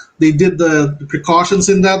they did the precautions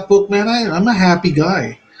in that book, man, I'm a happy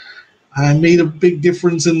guy. I made a big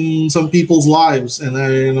difference in some people's lives, and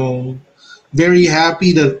I, very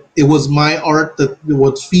happy that it was my art that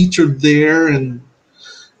was featured there, and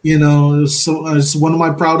it's one of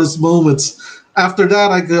my proudest moments. After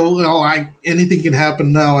that, I go, anything can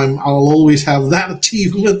happen now. I'll always have that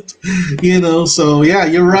achievement, So yeah,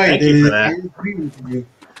 you're right. Thank you for that. I agree with you.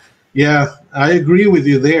 Yeah, I agree with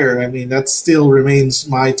you there. I mean, that still remains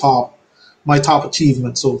my top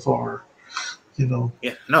achievement so far.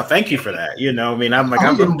 Yeah, no, thank you for that. I mean,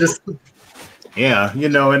 I'm just, yeah,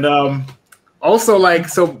 and also like,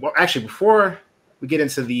 so actually, before we get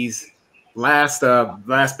into these last bit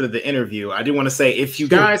of the interview, I do want to say, if you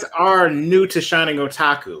guys are new to Shining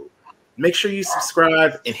Otaku, make sure you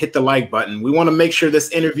subscribe and hit the like button. We want to make sure this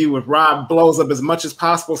interview with Rod blows up as much as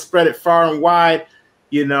possible, spread it far and wide.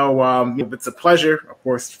 It's a pleasure, of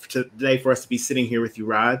course, today for us to be sitting here with you,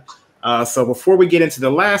 Rod. So before we get into the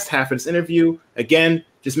last half of this interview, again,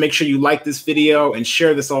 just make sure you like this video and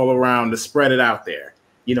share this all around to spread it out there.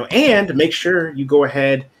 And make sure you go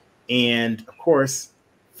ahead and, of course,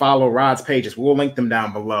 follow Rod's pages. We'll link them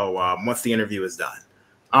down below once the interview is done.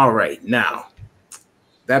 All right. Now,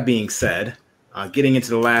 that being said, getting into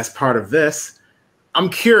the last part of this, I'm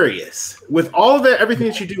curious, with all of everything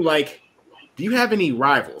that you do, like, do you have any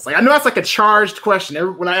rivals? Like, I know that's like a charged question.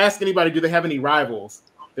 When I ask anybody, do they have any rivals?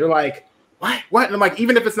 They're like, what? And I'm like,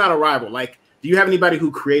 even if it's not a rival, like, do you have anybody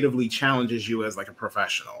who creatively challenges you as like a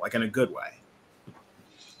professional, like in a good way?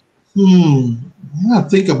 I gotta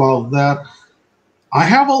think about that. I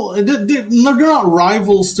have they're not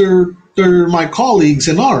rivals. They're my colleagues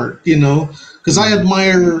in art, because I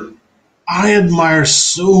admire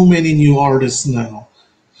so many new artists now,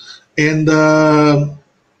 and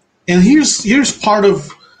here's part of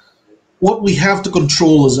what we have to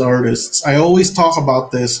control as artists. I always talk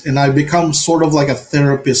about this, and I become sort of like a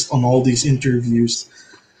therapist on all these interviews.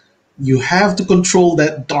 You have to control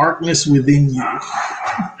that darkness within you.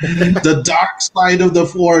 The dark side of the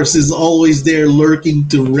force is always there lurking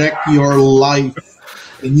to wreck your life.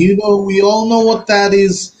 And we all know what that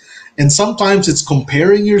is. And sometimes it's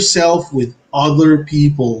comparing yourself with other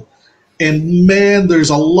people. And man,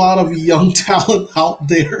 there's a lot of young talent out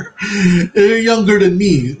there. They're younger than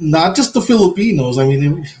me, not just the Filipinos. I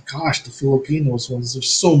mean, gosh, the Filipinos ones,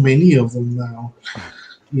 there's so many of them now.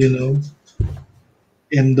 you know,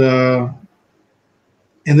 and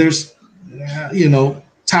there's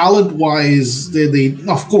talent wise, they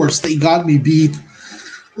of course they got me beat.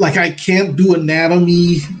 Like I can't do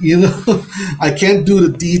anatomy, I can't do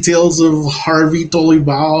the details of Harvey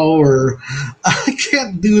Tolibao, or I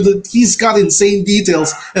can't do he's got insane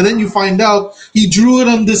details. And then you find out he drew it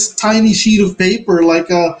on this tiny sheet of paper, like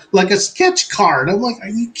a sketch card. I'm like, are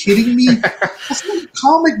you kidding me? That's like a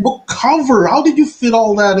comic book cover. How did you fit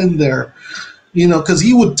all that in there? Because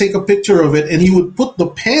he would take a picture of it and he would put the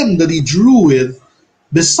pen that he drew with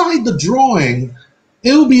beside the drawing.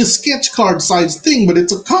 It'll be a sketch card size thing, but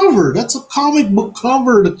it's a cover. That's a comic book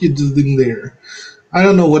cover that you're doing there. I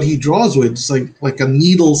don't know what he draws with. It's like a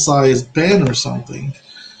needle-sized pen or something.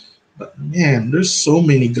 But man, there's so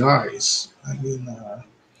many guys. I mean,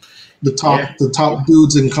 the top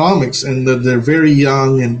dudes in comics, and they're very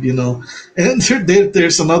young, and and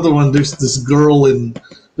there's another one. There's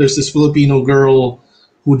this Filipino girl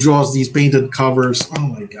who draws these painted covers. Oh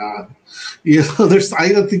my god. I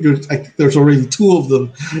think there's already two of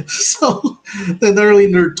them. So then they're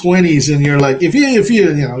in their 20s, and you're like, if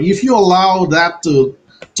you allow that to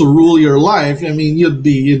rule your life, I mean,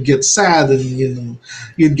 you'd get sad, and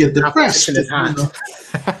you'd get depressed. It's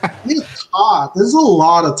hot. There's a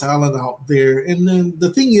lot of talent out there, and then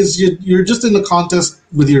the thing is, you're just in the contest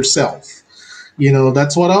with yourself.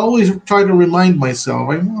 That's what I always try to remind myself.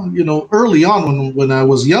 Early on when I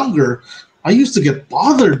was younger, I used to get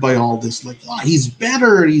bothered by all this. Like, he's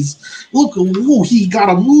better. He got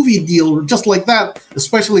a movie deal just like that.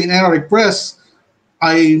 Especially in Anarchic Press,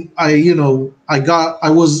 I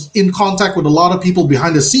was in contact with a lot of people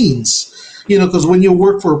behind the scenes. Because when you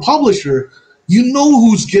work for a publisher,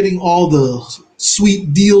 who's getting all the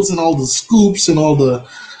sweet deals and all the scoops and all the,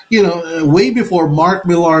 way before Mark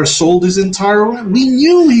Millar sold his entire run, we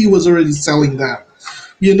knew he was already selling that.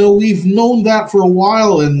 We've known that for a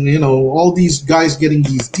while, and all these guys getting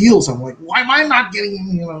these deals. I'm like, why am I not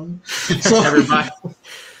getting them? So everybody.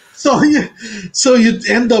 So you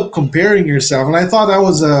end up comparing yourself, and I thought that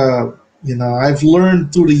was I've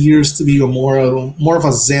learned through the years to be more of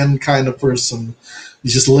a Zen kind of person.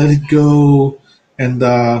 You just let it go, and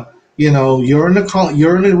you're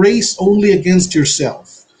in a race only against yourself.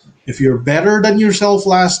 If you're better than yourself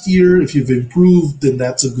last year, if you've improved, then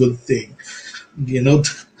that's a good thing.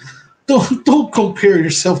 Don't compare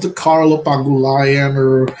yourself to Carlo Pagulayan,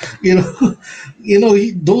 or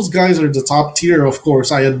those guys are the top tier. Of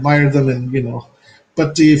course, I admire them, and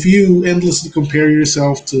but if you endlessly compare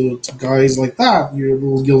yourself to guys like that,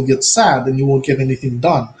 you'll get sad and you won't get anything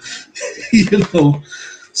done.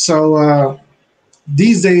 So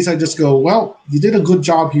these days I just go, well, you did a good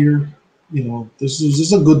job here. This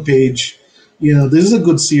is a good page. This is a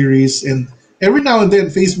good series, and every now and then,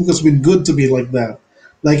 Facebook has been good to me like that.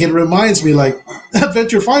 Like, it reminds me, like,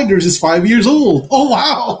 Adventure Finders is 5 years old. Oh,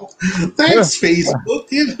 wow. Thanks, Facebook.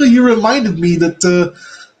 You reminded me that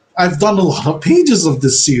I've done a lot of pages of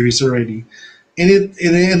this series already. And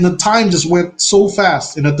the time just went so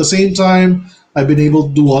fast. And at the same time, I've been able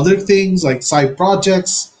to do other things, like side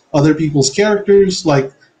projects, other people's characters,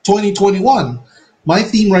 like 2021. My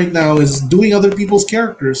theme right now is doing other people's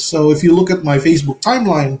characters. So if you look at my Facebook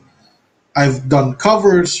timeline, I've done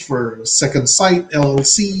covers for Second Sight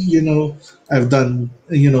LLC, I've done,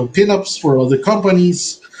 pinups for other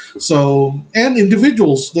companies. So, and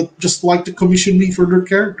individuals that just like to commission me for their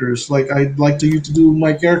characters. Like, I'd like you to do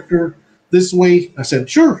my character this way. I said,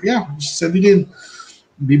 sure, yeah, just send it in.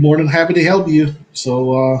 Be more than happy to help you.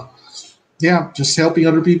 So, just helping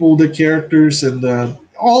other people with their characters, and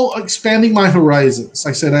all expanding my horizons.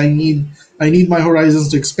 I said I need my horizons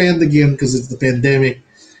to expand again because it's the pandemic.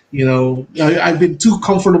 I've been too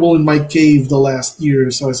comfortable in my cave the last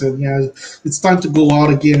year, so I said, yeah, it's time to go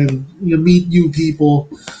out again and meet new people.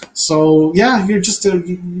 So yeah, you're just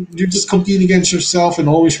competing against yourself, and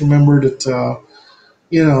always remember that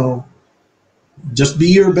just be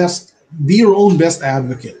your own best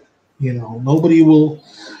advocate. Nobody will.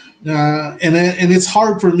 And it's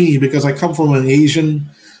hard for me because I come from an Asian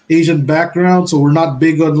background, so we're not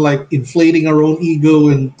big on like inflating our own ego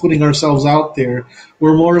and putting ourselves out there.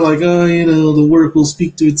 We're more like, the work will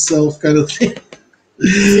speak to itself kind of thing.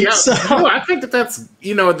 Yeah, I think that's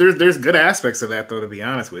there's good aspects of that, though, to be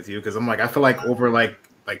honest with you, because I'm like, I feel like over like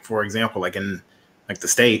for example, like in like the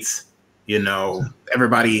States,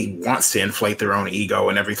 everybody wants to inflate their own ego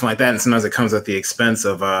and everything like that, and sometimes it comes at the expense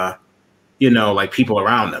of like people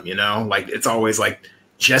around them. Like it's always like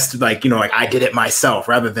just like like I did it myself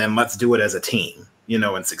rather than let's do it as a team,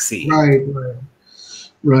 and succeed.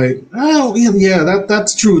 Right. Oh yeah,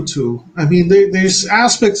 that's true too. I mean, there's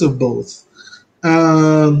aspects of both.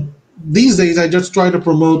 these days I just try to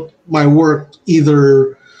promote my work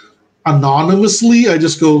either anonymously. I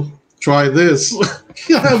just go try this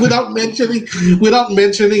without mentioning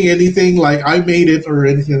anything like I made it or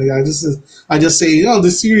anything. I just say, oh,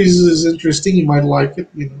 this series is interesting. You might like it,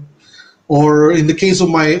 you know. Or in the case of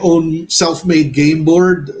my own self-made game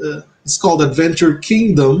board, it's called Adventure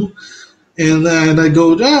Kingdom, and then I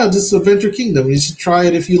go, this is Adventure Kingdom. You should try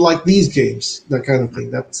it if you like these games. That kind of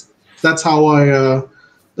thing. That's how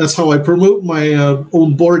I promote my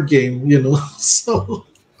own board game. You know, so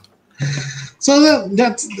does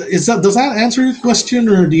that answer your question,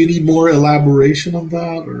 or do you need more elaboration on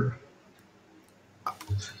that? Or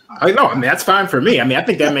I know. I mean, that's fine for me. I mean, I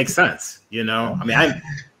think that makes sense. You know, I mean, I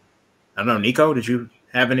don't know, Nico, did you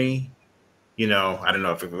have any, you know, I don't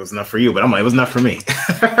know if it was enough for you, but I'm like, it was enough for me.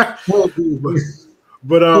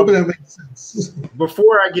 but that makes sense.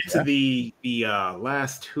 Before I get to the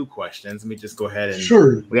last two questions, let me just go ahead and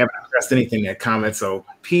sure. We haven't addressed anything in that comment. So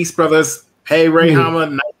peace, brothers. Hey, Ray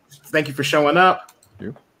Hama, thank you for showing up.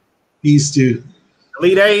 Peace, dude.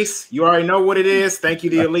 Elite Ace, you already know what it is. Thank you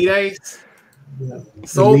to Elite Ace. Yeah.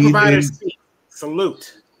 Soul Providers,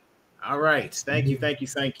 salute. All right. Thank you.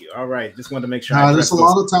 All right. Just wanted to make sure. There's a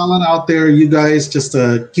lot of talent out there. You guys just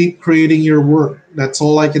keep creating your work. That's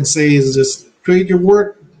all I can say is just create your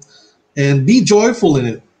work and be joyful in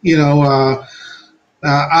it. You know,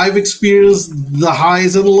 I've experienced the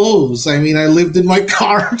highs and lows. I mean, I lived in my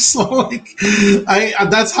car, so like,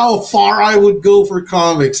 that's how far I would go for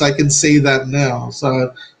comics. I can say that now.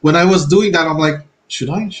 So when I was doing that, I'm like, should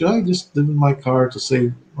I just live in my car to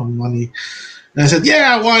save money? And I said,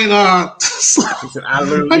 yeah, why not? So,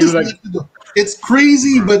 it's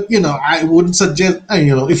crazy, but, you know, I wouldn't suggest,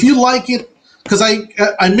 you know, if you like it, because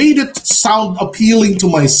I made it sound appealing to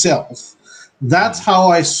myself. That's how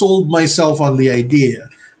I sold myself on the idea.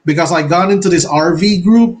 Because I got into this RV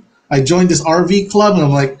group, I joined this RV club, and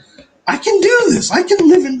I'm like, I can do this. I can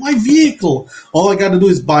live in my vehicle. All I got to do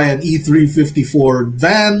is buy an E354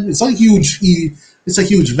 van. It's a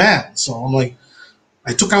huge van. So I'm like,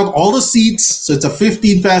 I took out all the seats. So it's a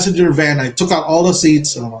 15-passenger van. I took out all the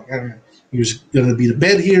seats. And I'm like, here's going to be the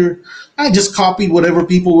bed here. I just copied whatever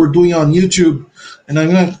people were doing on YouTube. And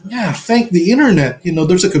I'm like, yeah, thank the internet. You know,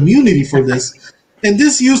 there's a community for this. And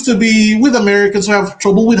this used to be with Americans who have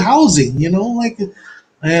trouble with housing, you know, like,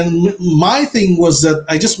 and my thing was that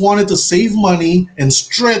I just wanted to save money and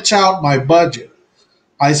stretch out my budget.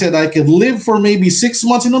 I said I could live for maybe 6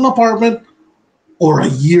 months in an apartment or a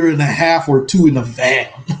year and a half or two in a van.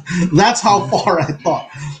 That's how far I thought.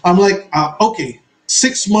 I'm like, okay,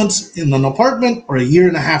 6 months in an apartment or a year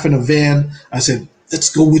and a half in a van. I said,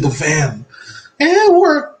 let's go with a van. And it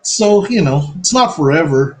worked. So, you know, it's not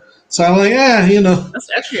forever. So I'm like, yeah, you know. That's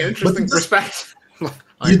actually an interesting perspective.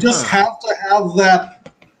 You just have to have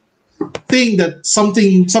that thing that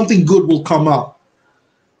something good will come up.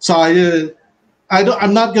 So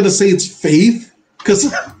I'm not going to say it's faith,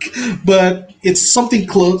 but it's something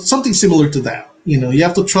close, something similar to that. You know, you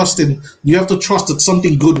have to trust that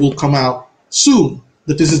something good will come out soon,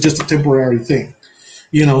 that this is just a temporary thing.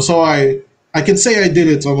 You know, so I can say I did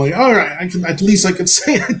it. So I'm like, all right, I can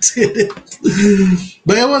say I did it.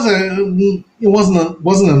 But it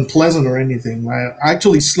wasn't unpleasant or anything. I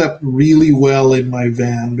actually slept really well in my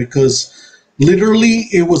van because literally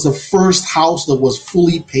it was the first house that was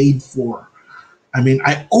fully paid for. I mean,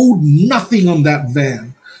 I owed nothing on that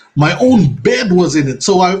van. My own bed was in it,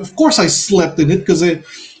 so of course I slept in it because I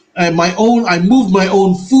moved my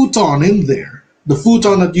own futon in there. The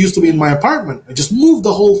futon that used to be in my apartment, I just moved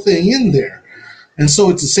the whole thing in there. And so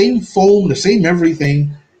it's the same foam, the same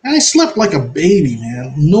everything. And I slept like a baby,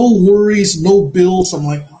 man. No worries, no bills. I'm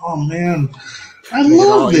like, oh, man, I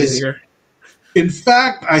love this. Easier. In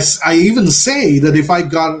fact, I even say that if I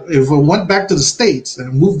went back to the States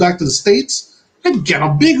and moved back to the States, I'd get a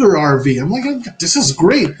bigger RV. I'm like, this is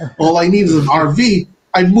great. All I need is an RV.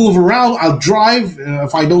 I'd move around. I'll drive.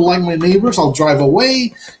 If I don't like my neighbors, I'll drive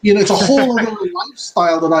away. You know, it's a whole other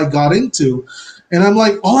lifestyle that I got into. And I'm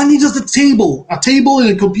like, all I need is a table and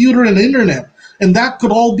a computer and internet. And that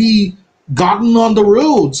could all be gotten on the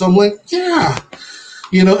road. So I'm like, yeah.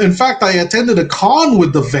 You know, in fact, I attended a con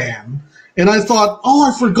with the van. And I thought, oh,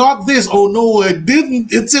 I forgot this. Oh, no, I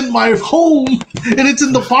didn't. It's in my home. And it's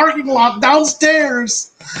in the parking lot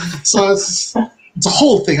downstairs. So it's a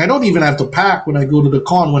whole thing. I don't even have to pack when I go to the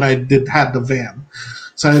con when I had the van.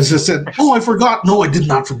 So I just said, oh, I forgot. No, I did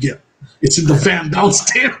not forget. It's in the van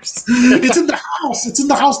downstairs. It's in the house. It's in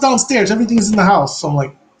the house downstairs. Everything's in the house. So I'm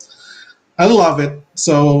like, I love it.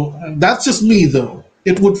 So that's just me, though.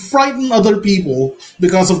 It would frighten other people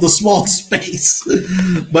because of the small space.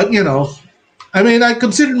 But, you know, I mean, I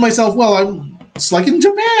considered myself, well, it's like in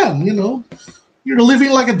Japan, you're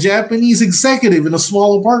living like a Japanese executive in a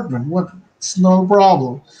small apartment. It's no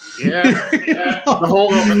problem. Yeah. The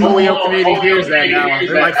whole OEO community hears that now.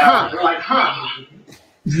 They're like, huh.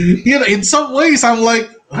 In some ways, I'm like,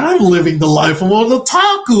 I'm living the life of an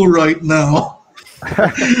otaku right now.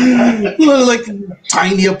 Like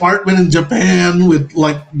tiny apartment in Japan with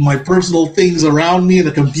like my personal things around me and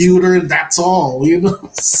a computer, and that's all. I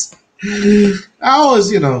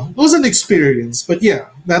was, it was an experience, but yeah,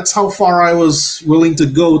 that's how far I was willing to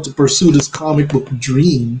go to pursue this comic book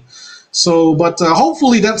dream. So, but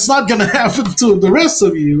hopefully that's not going to happen to the rest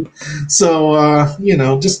of you. So,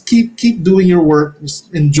 just keep doing your work.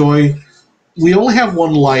 Just enjoy. We only have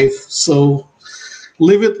one life, so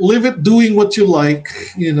live it doing what you like,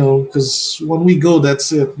 because when we go,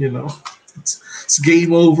 that's it, it's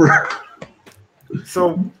game over.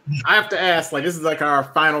 So I have to ask, like, this is like our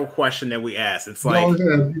final question that we ask. It's like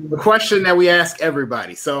the question that we ask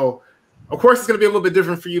everybody. So, of course, it's going to be a little bit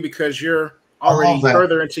different for you because you're already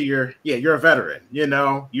further into you're a veteran,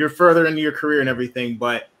 you're further into your career and everything,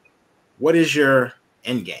 but what is your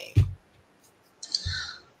end game?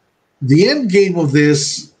 The end game of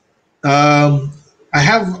this, I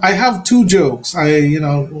have two jokes. I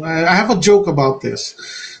have a joke about this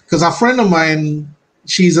because a friend of mine,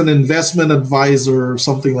 she's an investment advisor or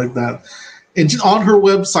something like that. And on her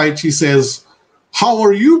website, she says, "How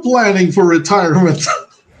are you planning for retirement?"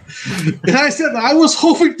 And I said, I was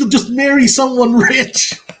hoping to just marry someone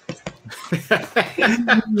rich.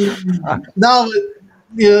 Now,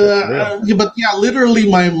 but yeah, literally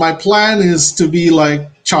my plan is to be like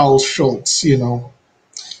Charles Schultz,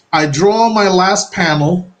 I draw my last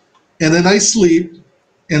panel and then I sleep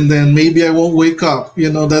and then maybe I won't wake up.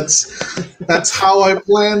 That's how I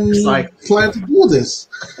plan to do this.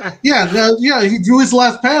 Yeah, he drew his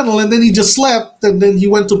last panel and then he just slept and then he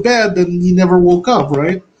went to bed and he never woke up,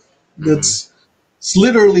 right? It's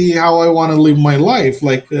literally how I want to live my life.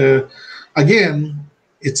 Like again,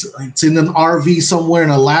 it's in an RV somewhere in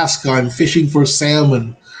Alaska. I'm fishing for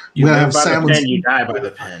salmon. You live by the pen, you die by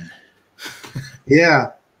the pen.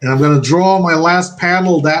 Yeah, and I'm gonna draw my last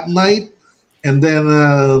panel that night, and then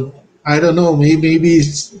I don't know,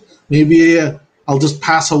 maybe I'll just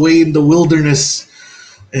pass away in the wilderness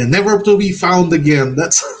and never to be found again.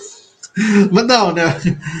 That's, but no.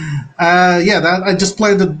 I just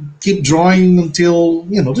plan to keep drawing until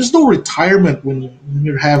there's no retirement when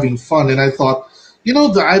you're having fun. And I thought,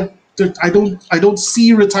 I don't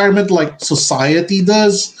see retirement like society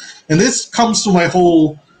does. And this comes to my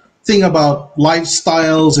whole thing about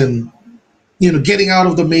lifestyles and getting out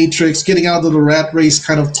of the matrix, getting out of the rat race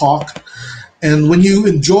kind of talk. And when you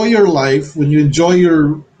enjoy your life, when you enjoy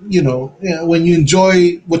when you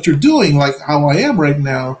enjoy what you're doing, like how I am right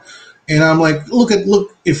now, and I'm like, look,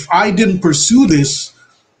 if I didn't pursue this,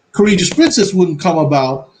 Courageous Princess wouldn't come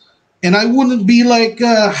about, and I wouldn't be like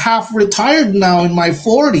half retired now in my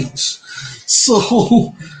 40s.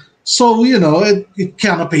 So it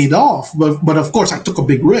kind of paid off. But of course, I took a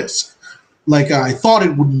big risk. Like I thought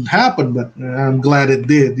it wouldn't happen, but I'm glad it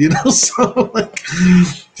did. So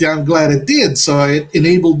I'm glad it did. So it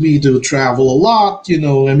enabled me to travel a lot.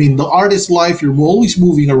 I mean, the artist life, you're always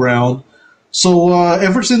moving around. So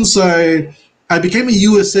ever since I became a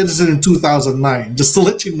U.S. citizen in 2009, just to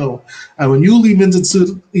let you know. I'm a newly minted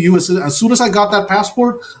U.S. citizen. As soon as I got that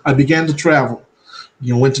passport, I began to travel.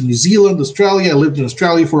 Went to New Zealand, Australia. I lived in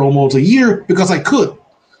Australia for almost a year because I could.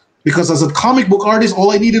 Because as a comic book artist,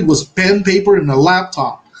 all I needed was pen, paper, and a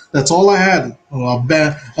laptop. That's all I had.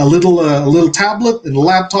 A little tablet and a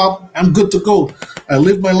laptop. I'm good to go. I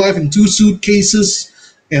lived my life in 2 suitcases.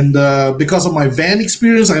 And because of my van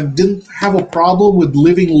experience, I didn't have a problem with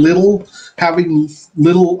living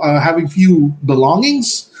having few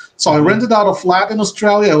belongings. So I rented out a flat in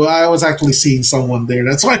Australia. I was actually seeing someone there.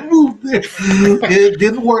 That's why I moved there. It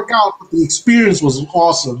didn't work out, but the experience was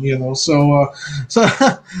awesome, So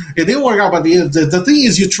it didn't work out, but the thing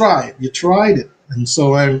is, you tried it. And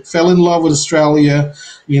so I fell in love with Australia.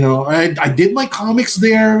 I did my comics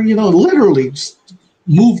there, literally just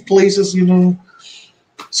moved places,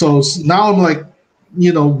 So now I'm like,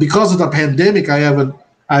 because of the pandemic, I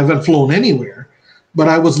haven't flown anywhere. But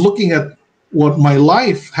I was looking at what my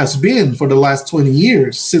life has been for the last 20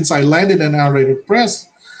 years since I landed in Antarctic Press.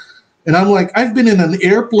 And I'm like, I've been in an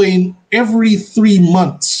airplane every 3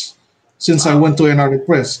 months since I went to Antarctic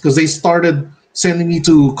Press because they started sending me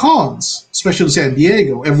to cons, especially San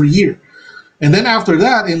Diego, every year. And then after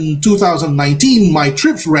that, in 2019, my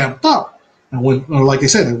trips ramped up. Like I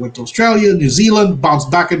said, I went to Australia, New Zealand,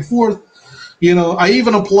 bounced back and forth. You know, I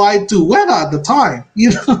even applied to Weta at the time.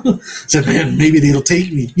 You know, said, man, maybe they'll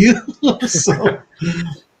take me. You know, so.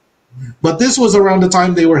 But this was around the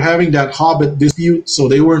time they were having that Hobbit dispute, so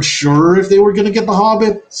they weren't sure if they were going to get the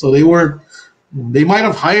Hobbit. So they weren't. They might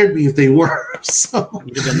have hired me if they were. So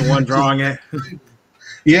you've been the one drawing it.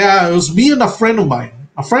 Yeah, it was me and a friend of mine.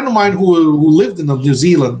 A friend of mine who lived in New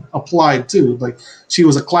Zealand applied too. Like she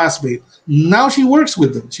was a classmate. Now she works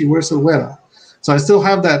with them. She works at Weta. So I still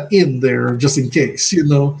have that in there just in case, you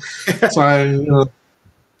know.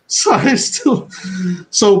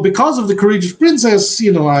 So because of the Courageous Princess,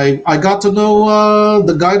 you know, I got to know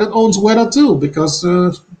the guy that owns Weta too because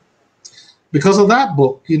of that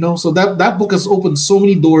book, you know. So that book has opened so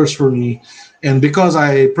many doors for me, and because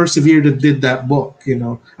I persevered and did that book, you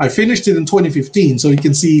know, I finished it in 2015, so you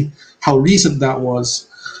can see how recent that was.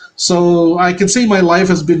 So I can say my life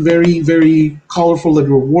has been very, very colorful and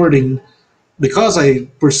rewarding because I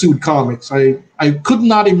pursued comics. I could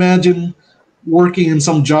not imagine working in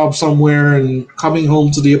some job somewhere and coming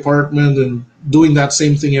home to the apartment and doing that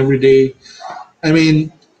same thing every day. I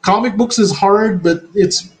mean, comic books is hard, but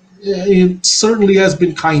it certainly has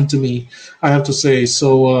been kind to me, I have to say.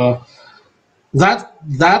 So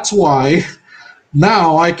that's why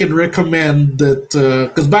now I can recommend that,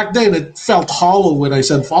 because back then it felt hollow when I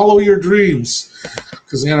said follow your dreams,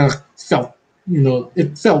 because it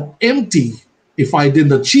felt empty if I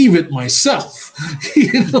didn't achieve it myself.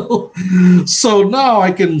 You know, so now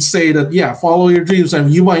I can say that, yeah, follow your dreams,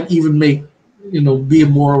 and you might even make, you know, be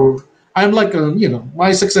more. I'm like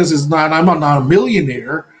my success is not. I'm not a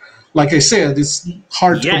millionaire. Like I said, it's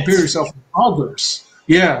hard to compare yourself with others.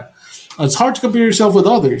 Yeah, it's hard to compare yourself with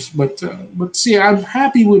others. But see, I'm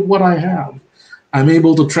happy with what I have. I'm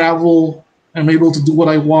able to travel. I'm able to do what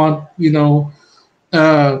I want. You know,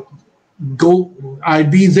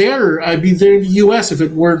 I'd be there in the US if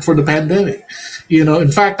it weren't for the pandemic. You know,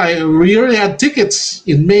 in fact, we already had tickets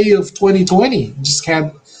in May of 2020, just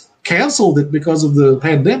canceled it because of the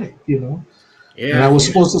pandemic, you know. Yeah, and I was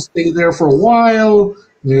supposed to stay there for a while,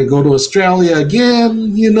 go to Australia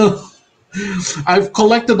again, you know. I've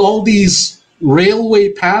collected all these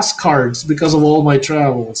railway pass cards because of all my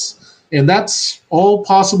travels, and that's all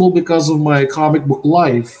possible because of my comic book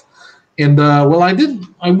life. And I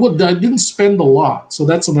didn't spend a lot, so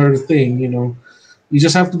that's another thing, you know. You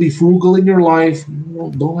just have to be frugal in your life.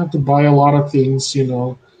 You don't have to buy a lot of things, you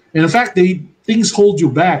know. And in fact, things hold you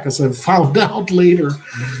back, as I've found out later,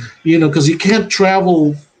 you know, because you can't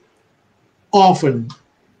travel often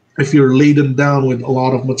if you're laden down with a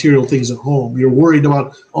lot of material things at home. You're worried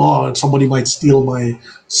about, somebody might steal my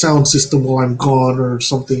sound system while I'm gone or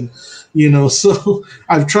something, you know. So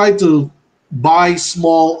I've tried to buy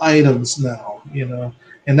small items now, you know,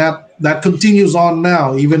 and that continues on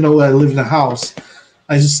now, even though I live in a house.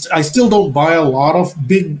 I still don't buy a lot of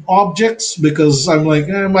big objects because I'm like,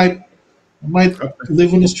 I might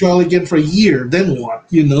live in Australia again for a year, then what,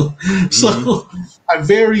 you know? Mm-hmm. So I'm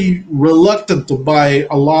very reluctant to buy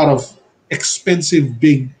a lot of expensive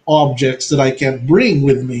big objects that I can't bring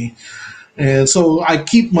with me. And so I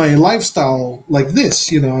keep my lifestyle like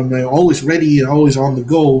this, you know. I'm always ready and always on the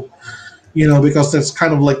go, you know, because that's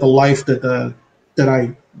kind of like the life that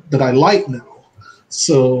I like now.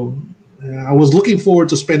 So I was looking forward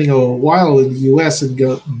to spending a while in the U.S. and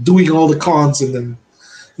doing all the cons, and then,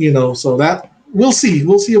 you know, so that we'll see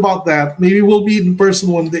about that. Maybe we'll meet in person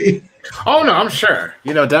one day. Oh no, I'm sure.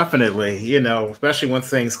 You know, definitely. You know, especially once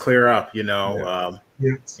things clear up. You know,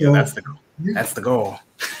 that's the goal. Yeah. That's the goal.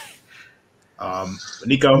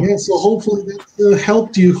 Nico. Yeah. So hopefully that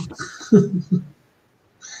helped you.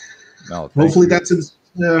 No, hopefully that's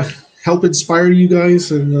help inspire you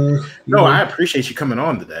guys. And I appreciate you coming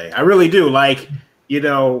on today. I really do. Like, you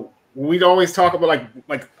know, we'd always talk about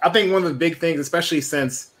like I think one of the big things, especially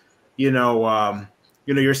since you know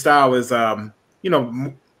your style is a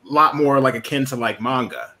lot more like akin to like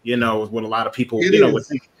manga. You know, what a lot of people would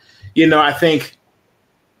think. You know, I think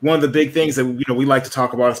one of the big things that we like to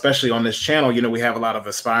talk about, especially on this channel, you know, we have a lot of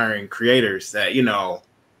aspiring creators that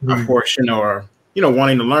of course, are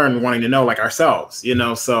wanting to learn, wanting to know, like ourselves, you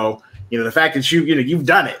know. So, you know, the fact that you've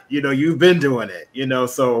done it, you know, you've been doing it, you know.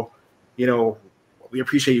 So, you know, we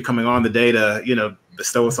appreciate you coming on today to,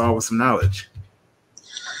 bestow us all with some knowledge.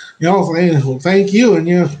 Thank you, and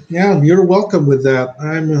you're welcome with that.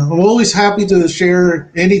 I'm always happy to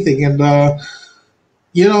share anything, and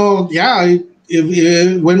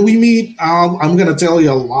when we meet, I'm gonna tell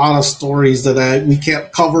you a lot of stories that we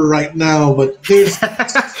can't cover right now, but there's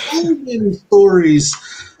so many stories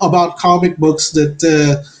about comic books that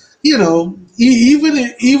even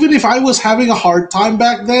if I was having a hard time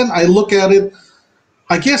back then, I look at it.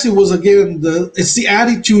 I guess it was again it's the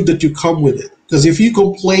attitude that you come with it. Because if you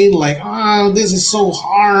complain like, this is so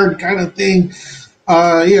hard kind of thing,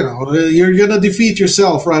 you're gonna defeat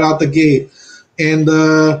yourself right out the gate. And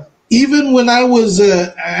even when I was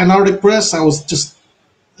an Arctic Press, I was just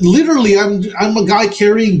literally I'm a guy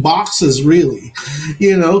carrying boxes, really.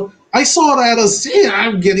 I saw that as,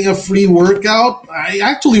 I'm getting a free workout. I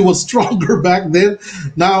actually was stronger back then.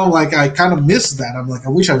 Now, like, I kind of miss that. I'm like, I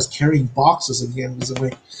wish I was carrying boxes again. Because I'm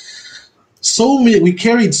like, we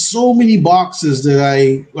carried so many boxes that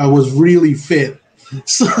I was really fit.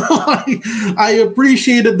 So I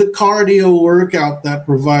appreciated the cardio workout that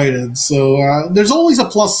provided. So there's always a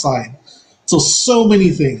plus side. So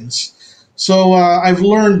many things. So I've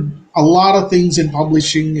learned a lot of things in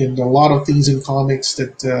publishing and a lot of things in comics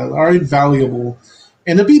that are invaluable.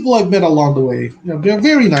 And the people I've met along the way, they're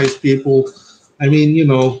very nice people. I mean,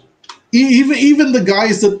 even the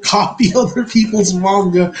guys that copy other people's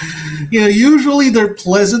manga, usually they're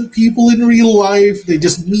pleasant people in real life. They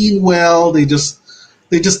just mean well. They just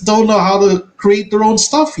don't know how to create their own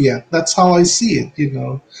stuff yet. That's how I see it.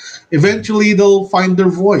 Eventually they'll find their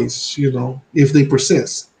voice, if they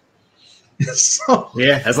persist. So,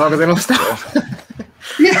 yeah, as long as they don't stop.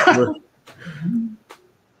 Yeah.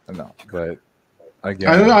 No, but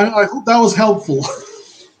again, I hope that was helpful.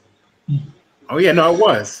 Oh yeah, no, it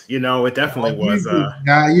was. It definitely was.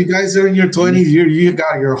 Yeah, you guys are in your 20s. You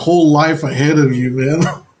got your whole life ahead of you, man.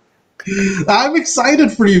 I'm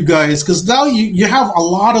excited for you guys because now you have a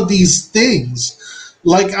lot of these things.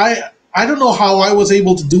 Like I don't know how I was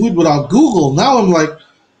able to do it without Google. Now I'm like,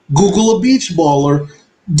 Google a beach ball or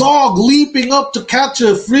dog leaping up to catch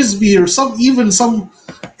a frisbee or some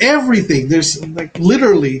everything. There's like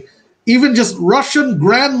literally even just Russian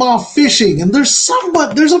grandma fishing, and there's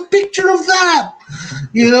a picture of that.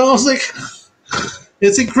 It's like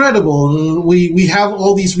it's incredible. We have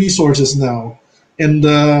all these resources now, and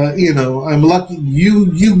I'm lucky.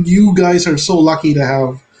 You guys are so lucky to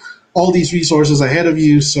have all these resources ahead of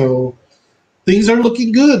you. So things are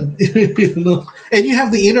looking good, and you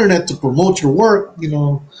have the internet to promote your work,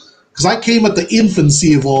 because I came at the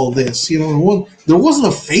infancy of all this, there wasn't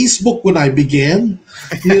a Facebook when I began,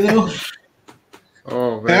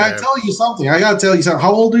 Oh, man. And I gotta tell you something.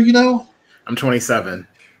 How old are you now? I'm 27.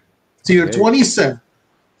 So you're 27.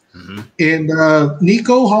 Mm-hmm. And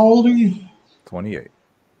Nico, how old are you? 28.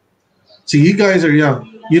 So you guys are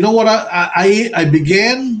young. You know what? I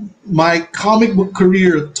began my comic book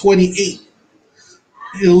career at 28.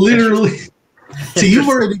 Literally. So you've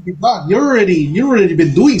already begun. You're already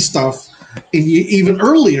been doing stuff even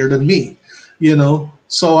earlier than me,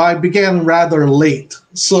 So I began rather late.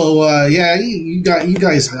 So you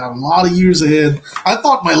guys have a lot of years ahead. I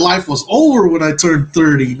thought my life was over when I turned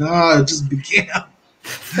 30. Nah, it just began.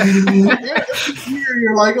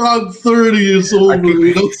 You're like, I'm 30. It's over.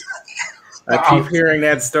 I keep hearing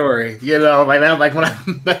that story. Like when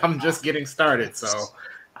I'm just getting started. So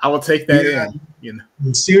I will take that in.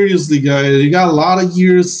 And seriously, guys, you got a lot of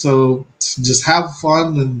years, so just have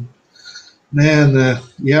fun and man,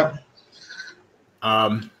 yeah.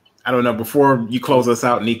 I don't know. Before you close us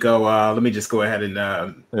out, Nico, let me just go ahead and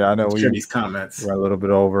I know share these comments. We're a little bit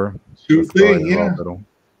over. Sure thing, yeah.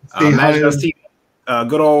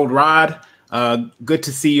 Good old Rod. Good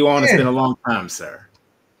to see you on. It's been a long time, sir.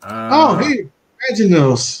 Hey,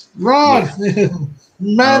 Imaginos. Rod. Yeah.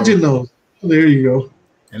 Imaginos. There you go.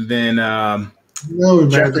 And then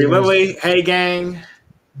Jeffrey Lilly. Hey, gang.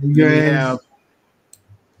 We have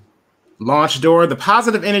Launch Door. The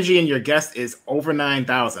positive energy in your guest is over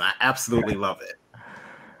 9,000. I absolutely love it.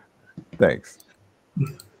 Thanks.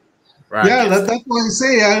 Right. Yeah, that's what I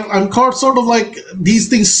say. I'm sort of like these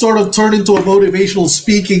things sort of turn into a motivational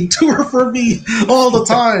speaking tour for me all the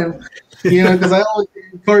time. Because I always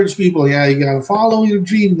encourage people, you got to follow your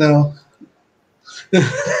dream now.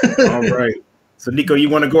 All right. So, Nico, you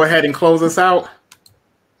want to go ahead and close us out?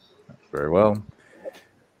 Very well.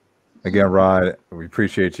 Again, Rod, we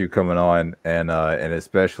appreciate you coming on, and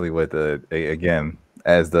especially with again,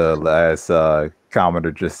 as the last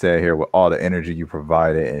commenter just said here, with all the energy you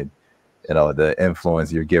provided and the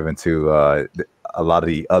influence you're giving to a lot of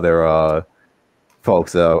the other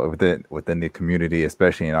folks within the community,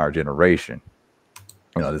 especially in our generation.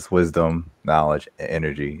 This wisdom, knowledge, and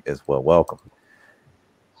energy is well welcome.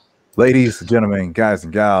 Ladies, gentlemen, guys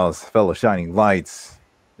and gals, fellow shining lights,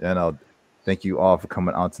 thank you all for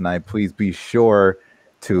coming on tonight. Please be sure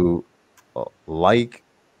to like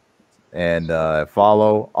and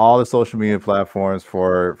follow all the social media platforms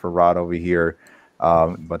for Rod over here.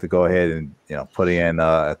 But to go ahead and put in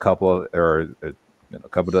a couple of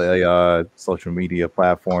social media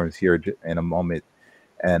platforms here in a moment,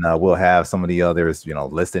 and we'll have some of the others, you know,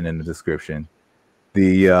 listed in the description.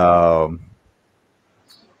 The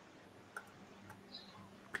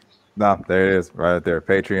no, there it is, right there.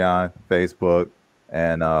 Patreon, Facebook,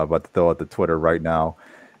 and about to throw out the Twitter right now.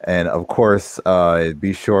 And of course,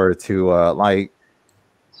 be sure to like,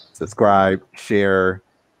 subscribe, share.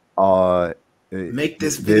 Make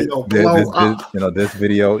this video blow up. You know, this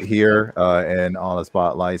video here and all the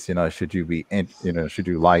spotlights. You know, should you should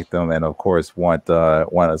you like them, and of course want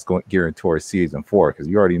us gearing towards season 4, because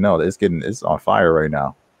you already know that it's on fire right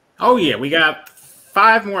now. Oh yeah, we got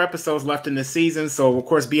 5 more episodes left in this season, so of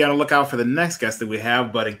course be on the lookout for the next guest that we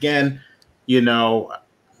have. But again, you know,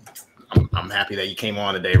 I'm happy that you came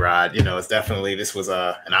on today, Rod. You know, it's definitely, this was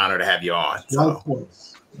an honor to have you on. So.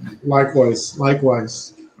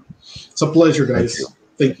 Likewise. It's a pleasure, guys.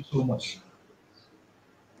 Thank you so much.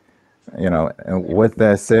 You know, and with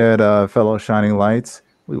that said, fellow Shining Lights,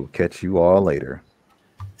 we will catch you all later.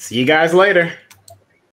 See you guys later.